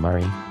starring Bill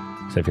Murray.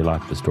 So if you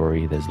like the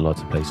story, there's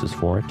lots of places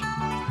for it.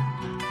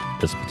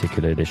 This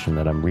particular edition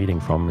that I'm reading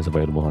from is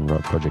available on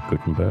Project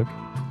Gutenberg,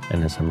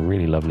 and there's some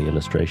really lovely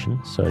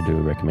illustrations, so I do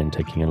recommend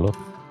taking a look.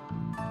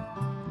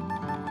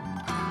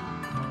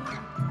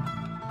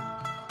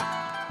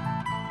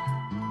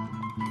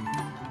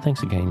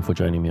 Thanks again for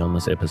joining me on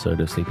this episode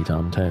of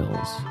Sleepytime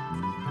Tales,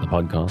 the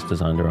podcast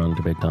designed around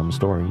a bedtime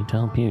story to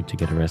help you to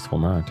get a restful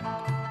night.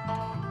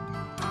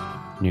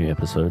 New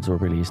episodes are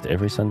released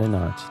every Sunday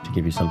night to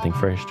give you something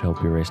fresh to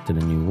help you rest in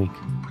a new week.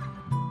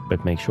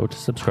 But make sure to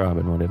subscribe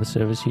in whatever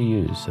service you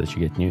use so that you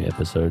get new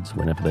episodes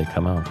whenever they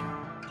come out.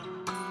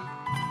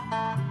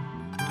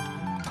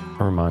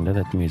 A reminder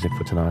that the music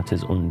for tonight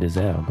is Un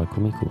Désert by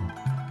Kumiku.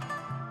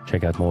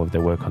 Check out more of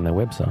their work on their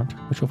website,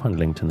 which you'll find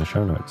linked in the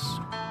show notes.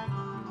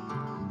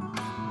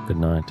 Good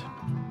night,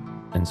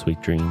 and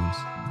sweet dreams.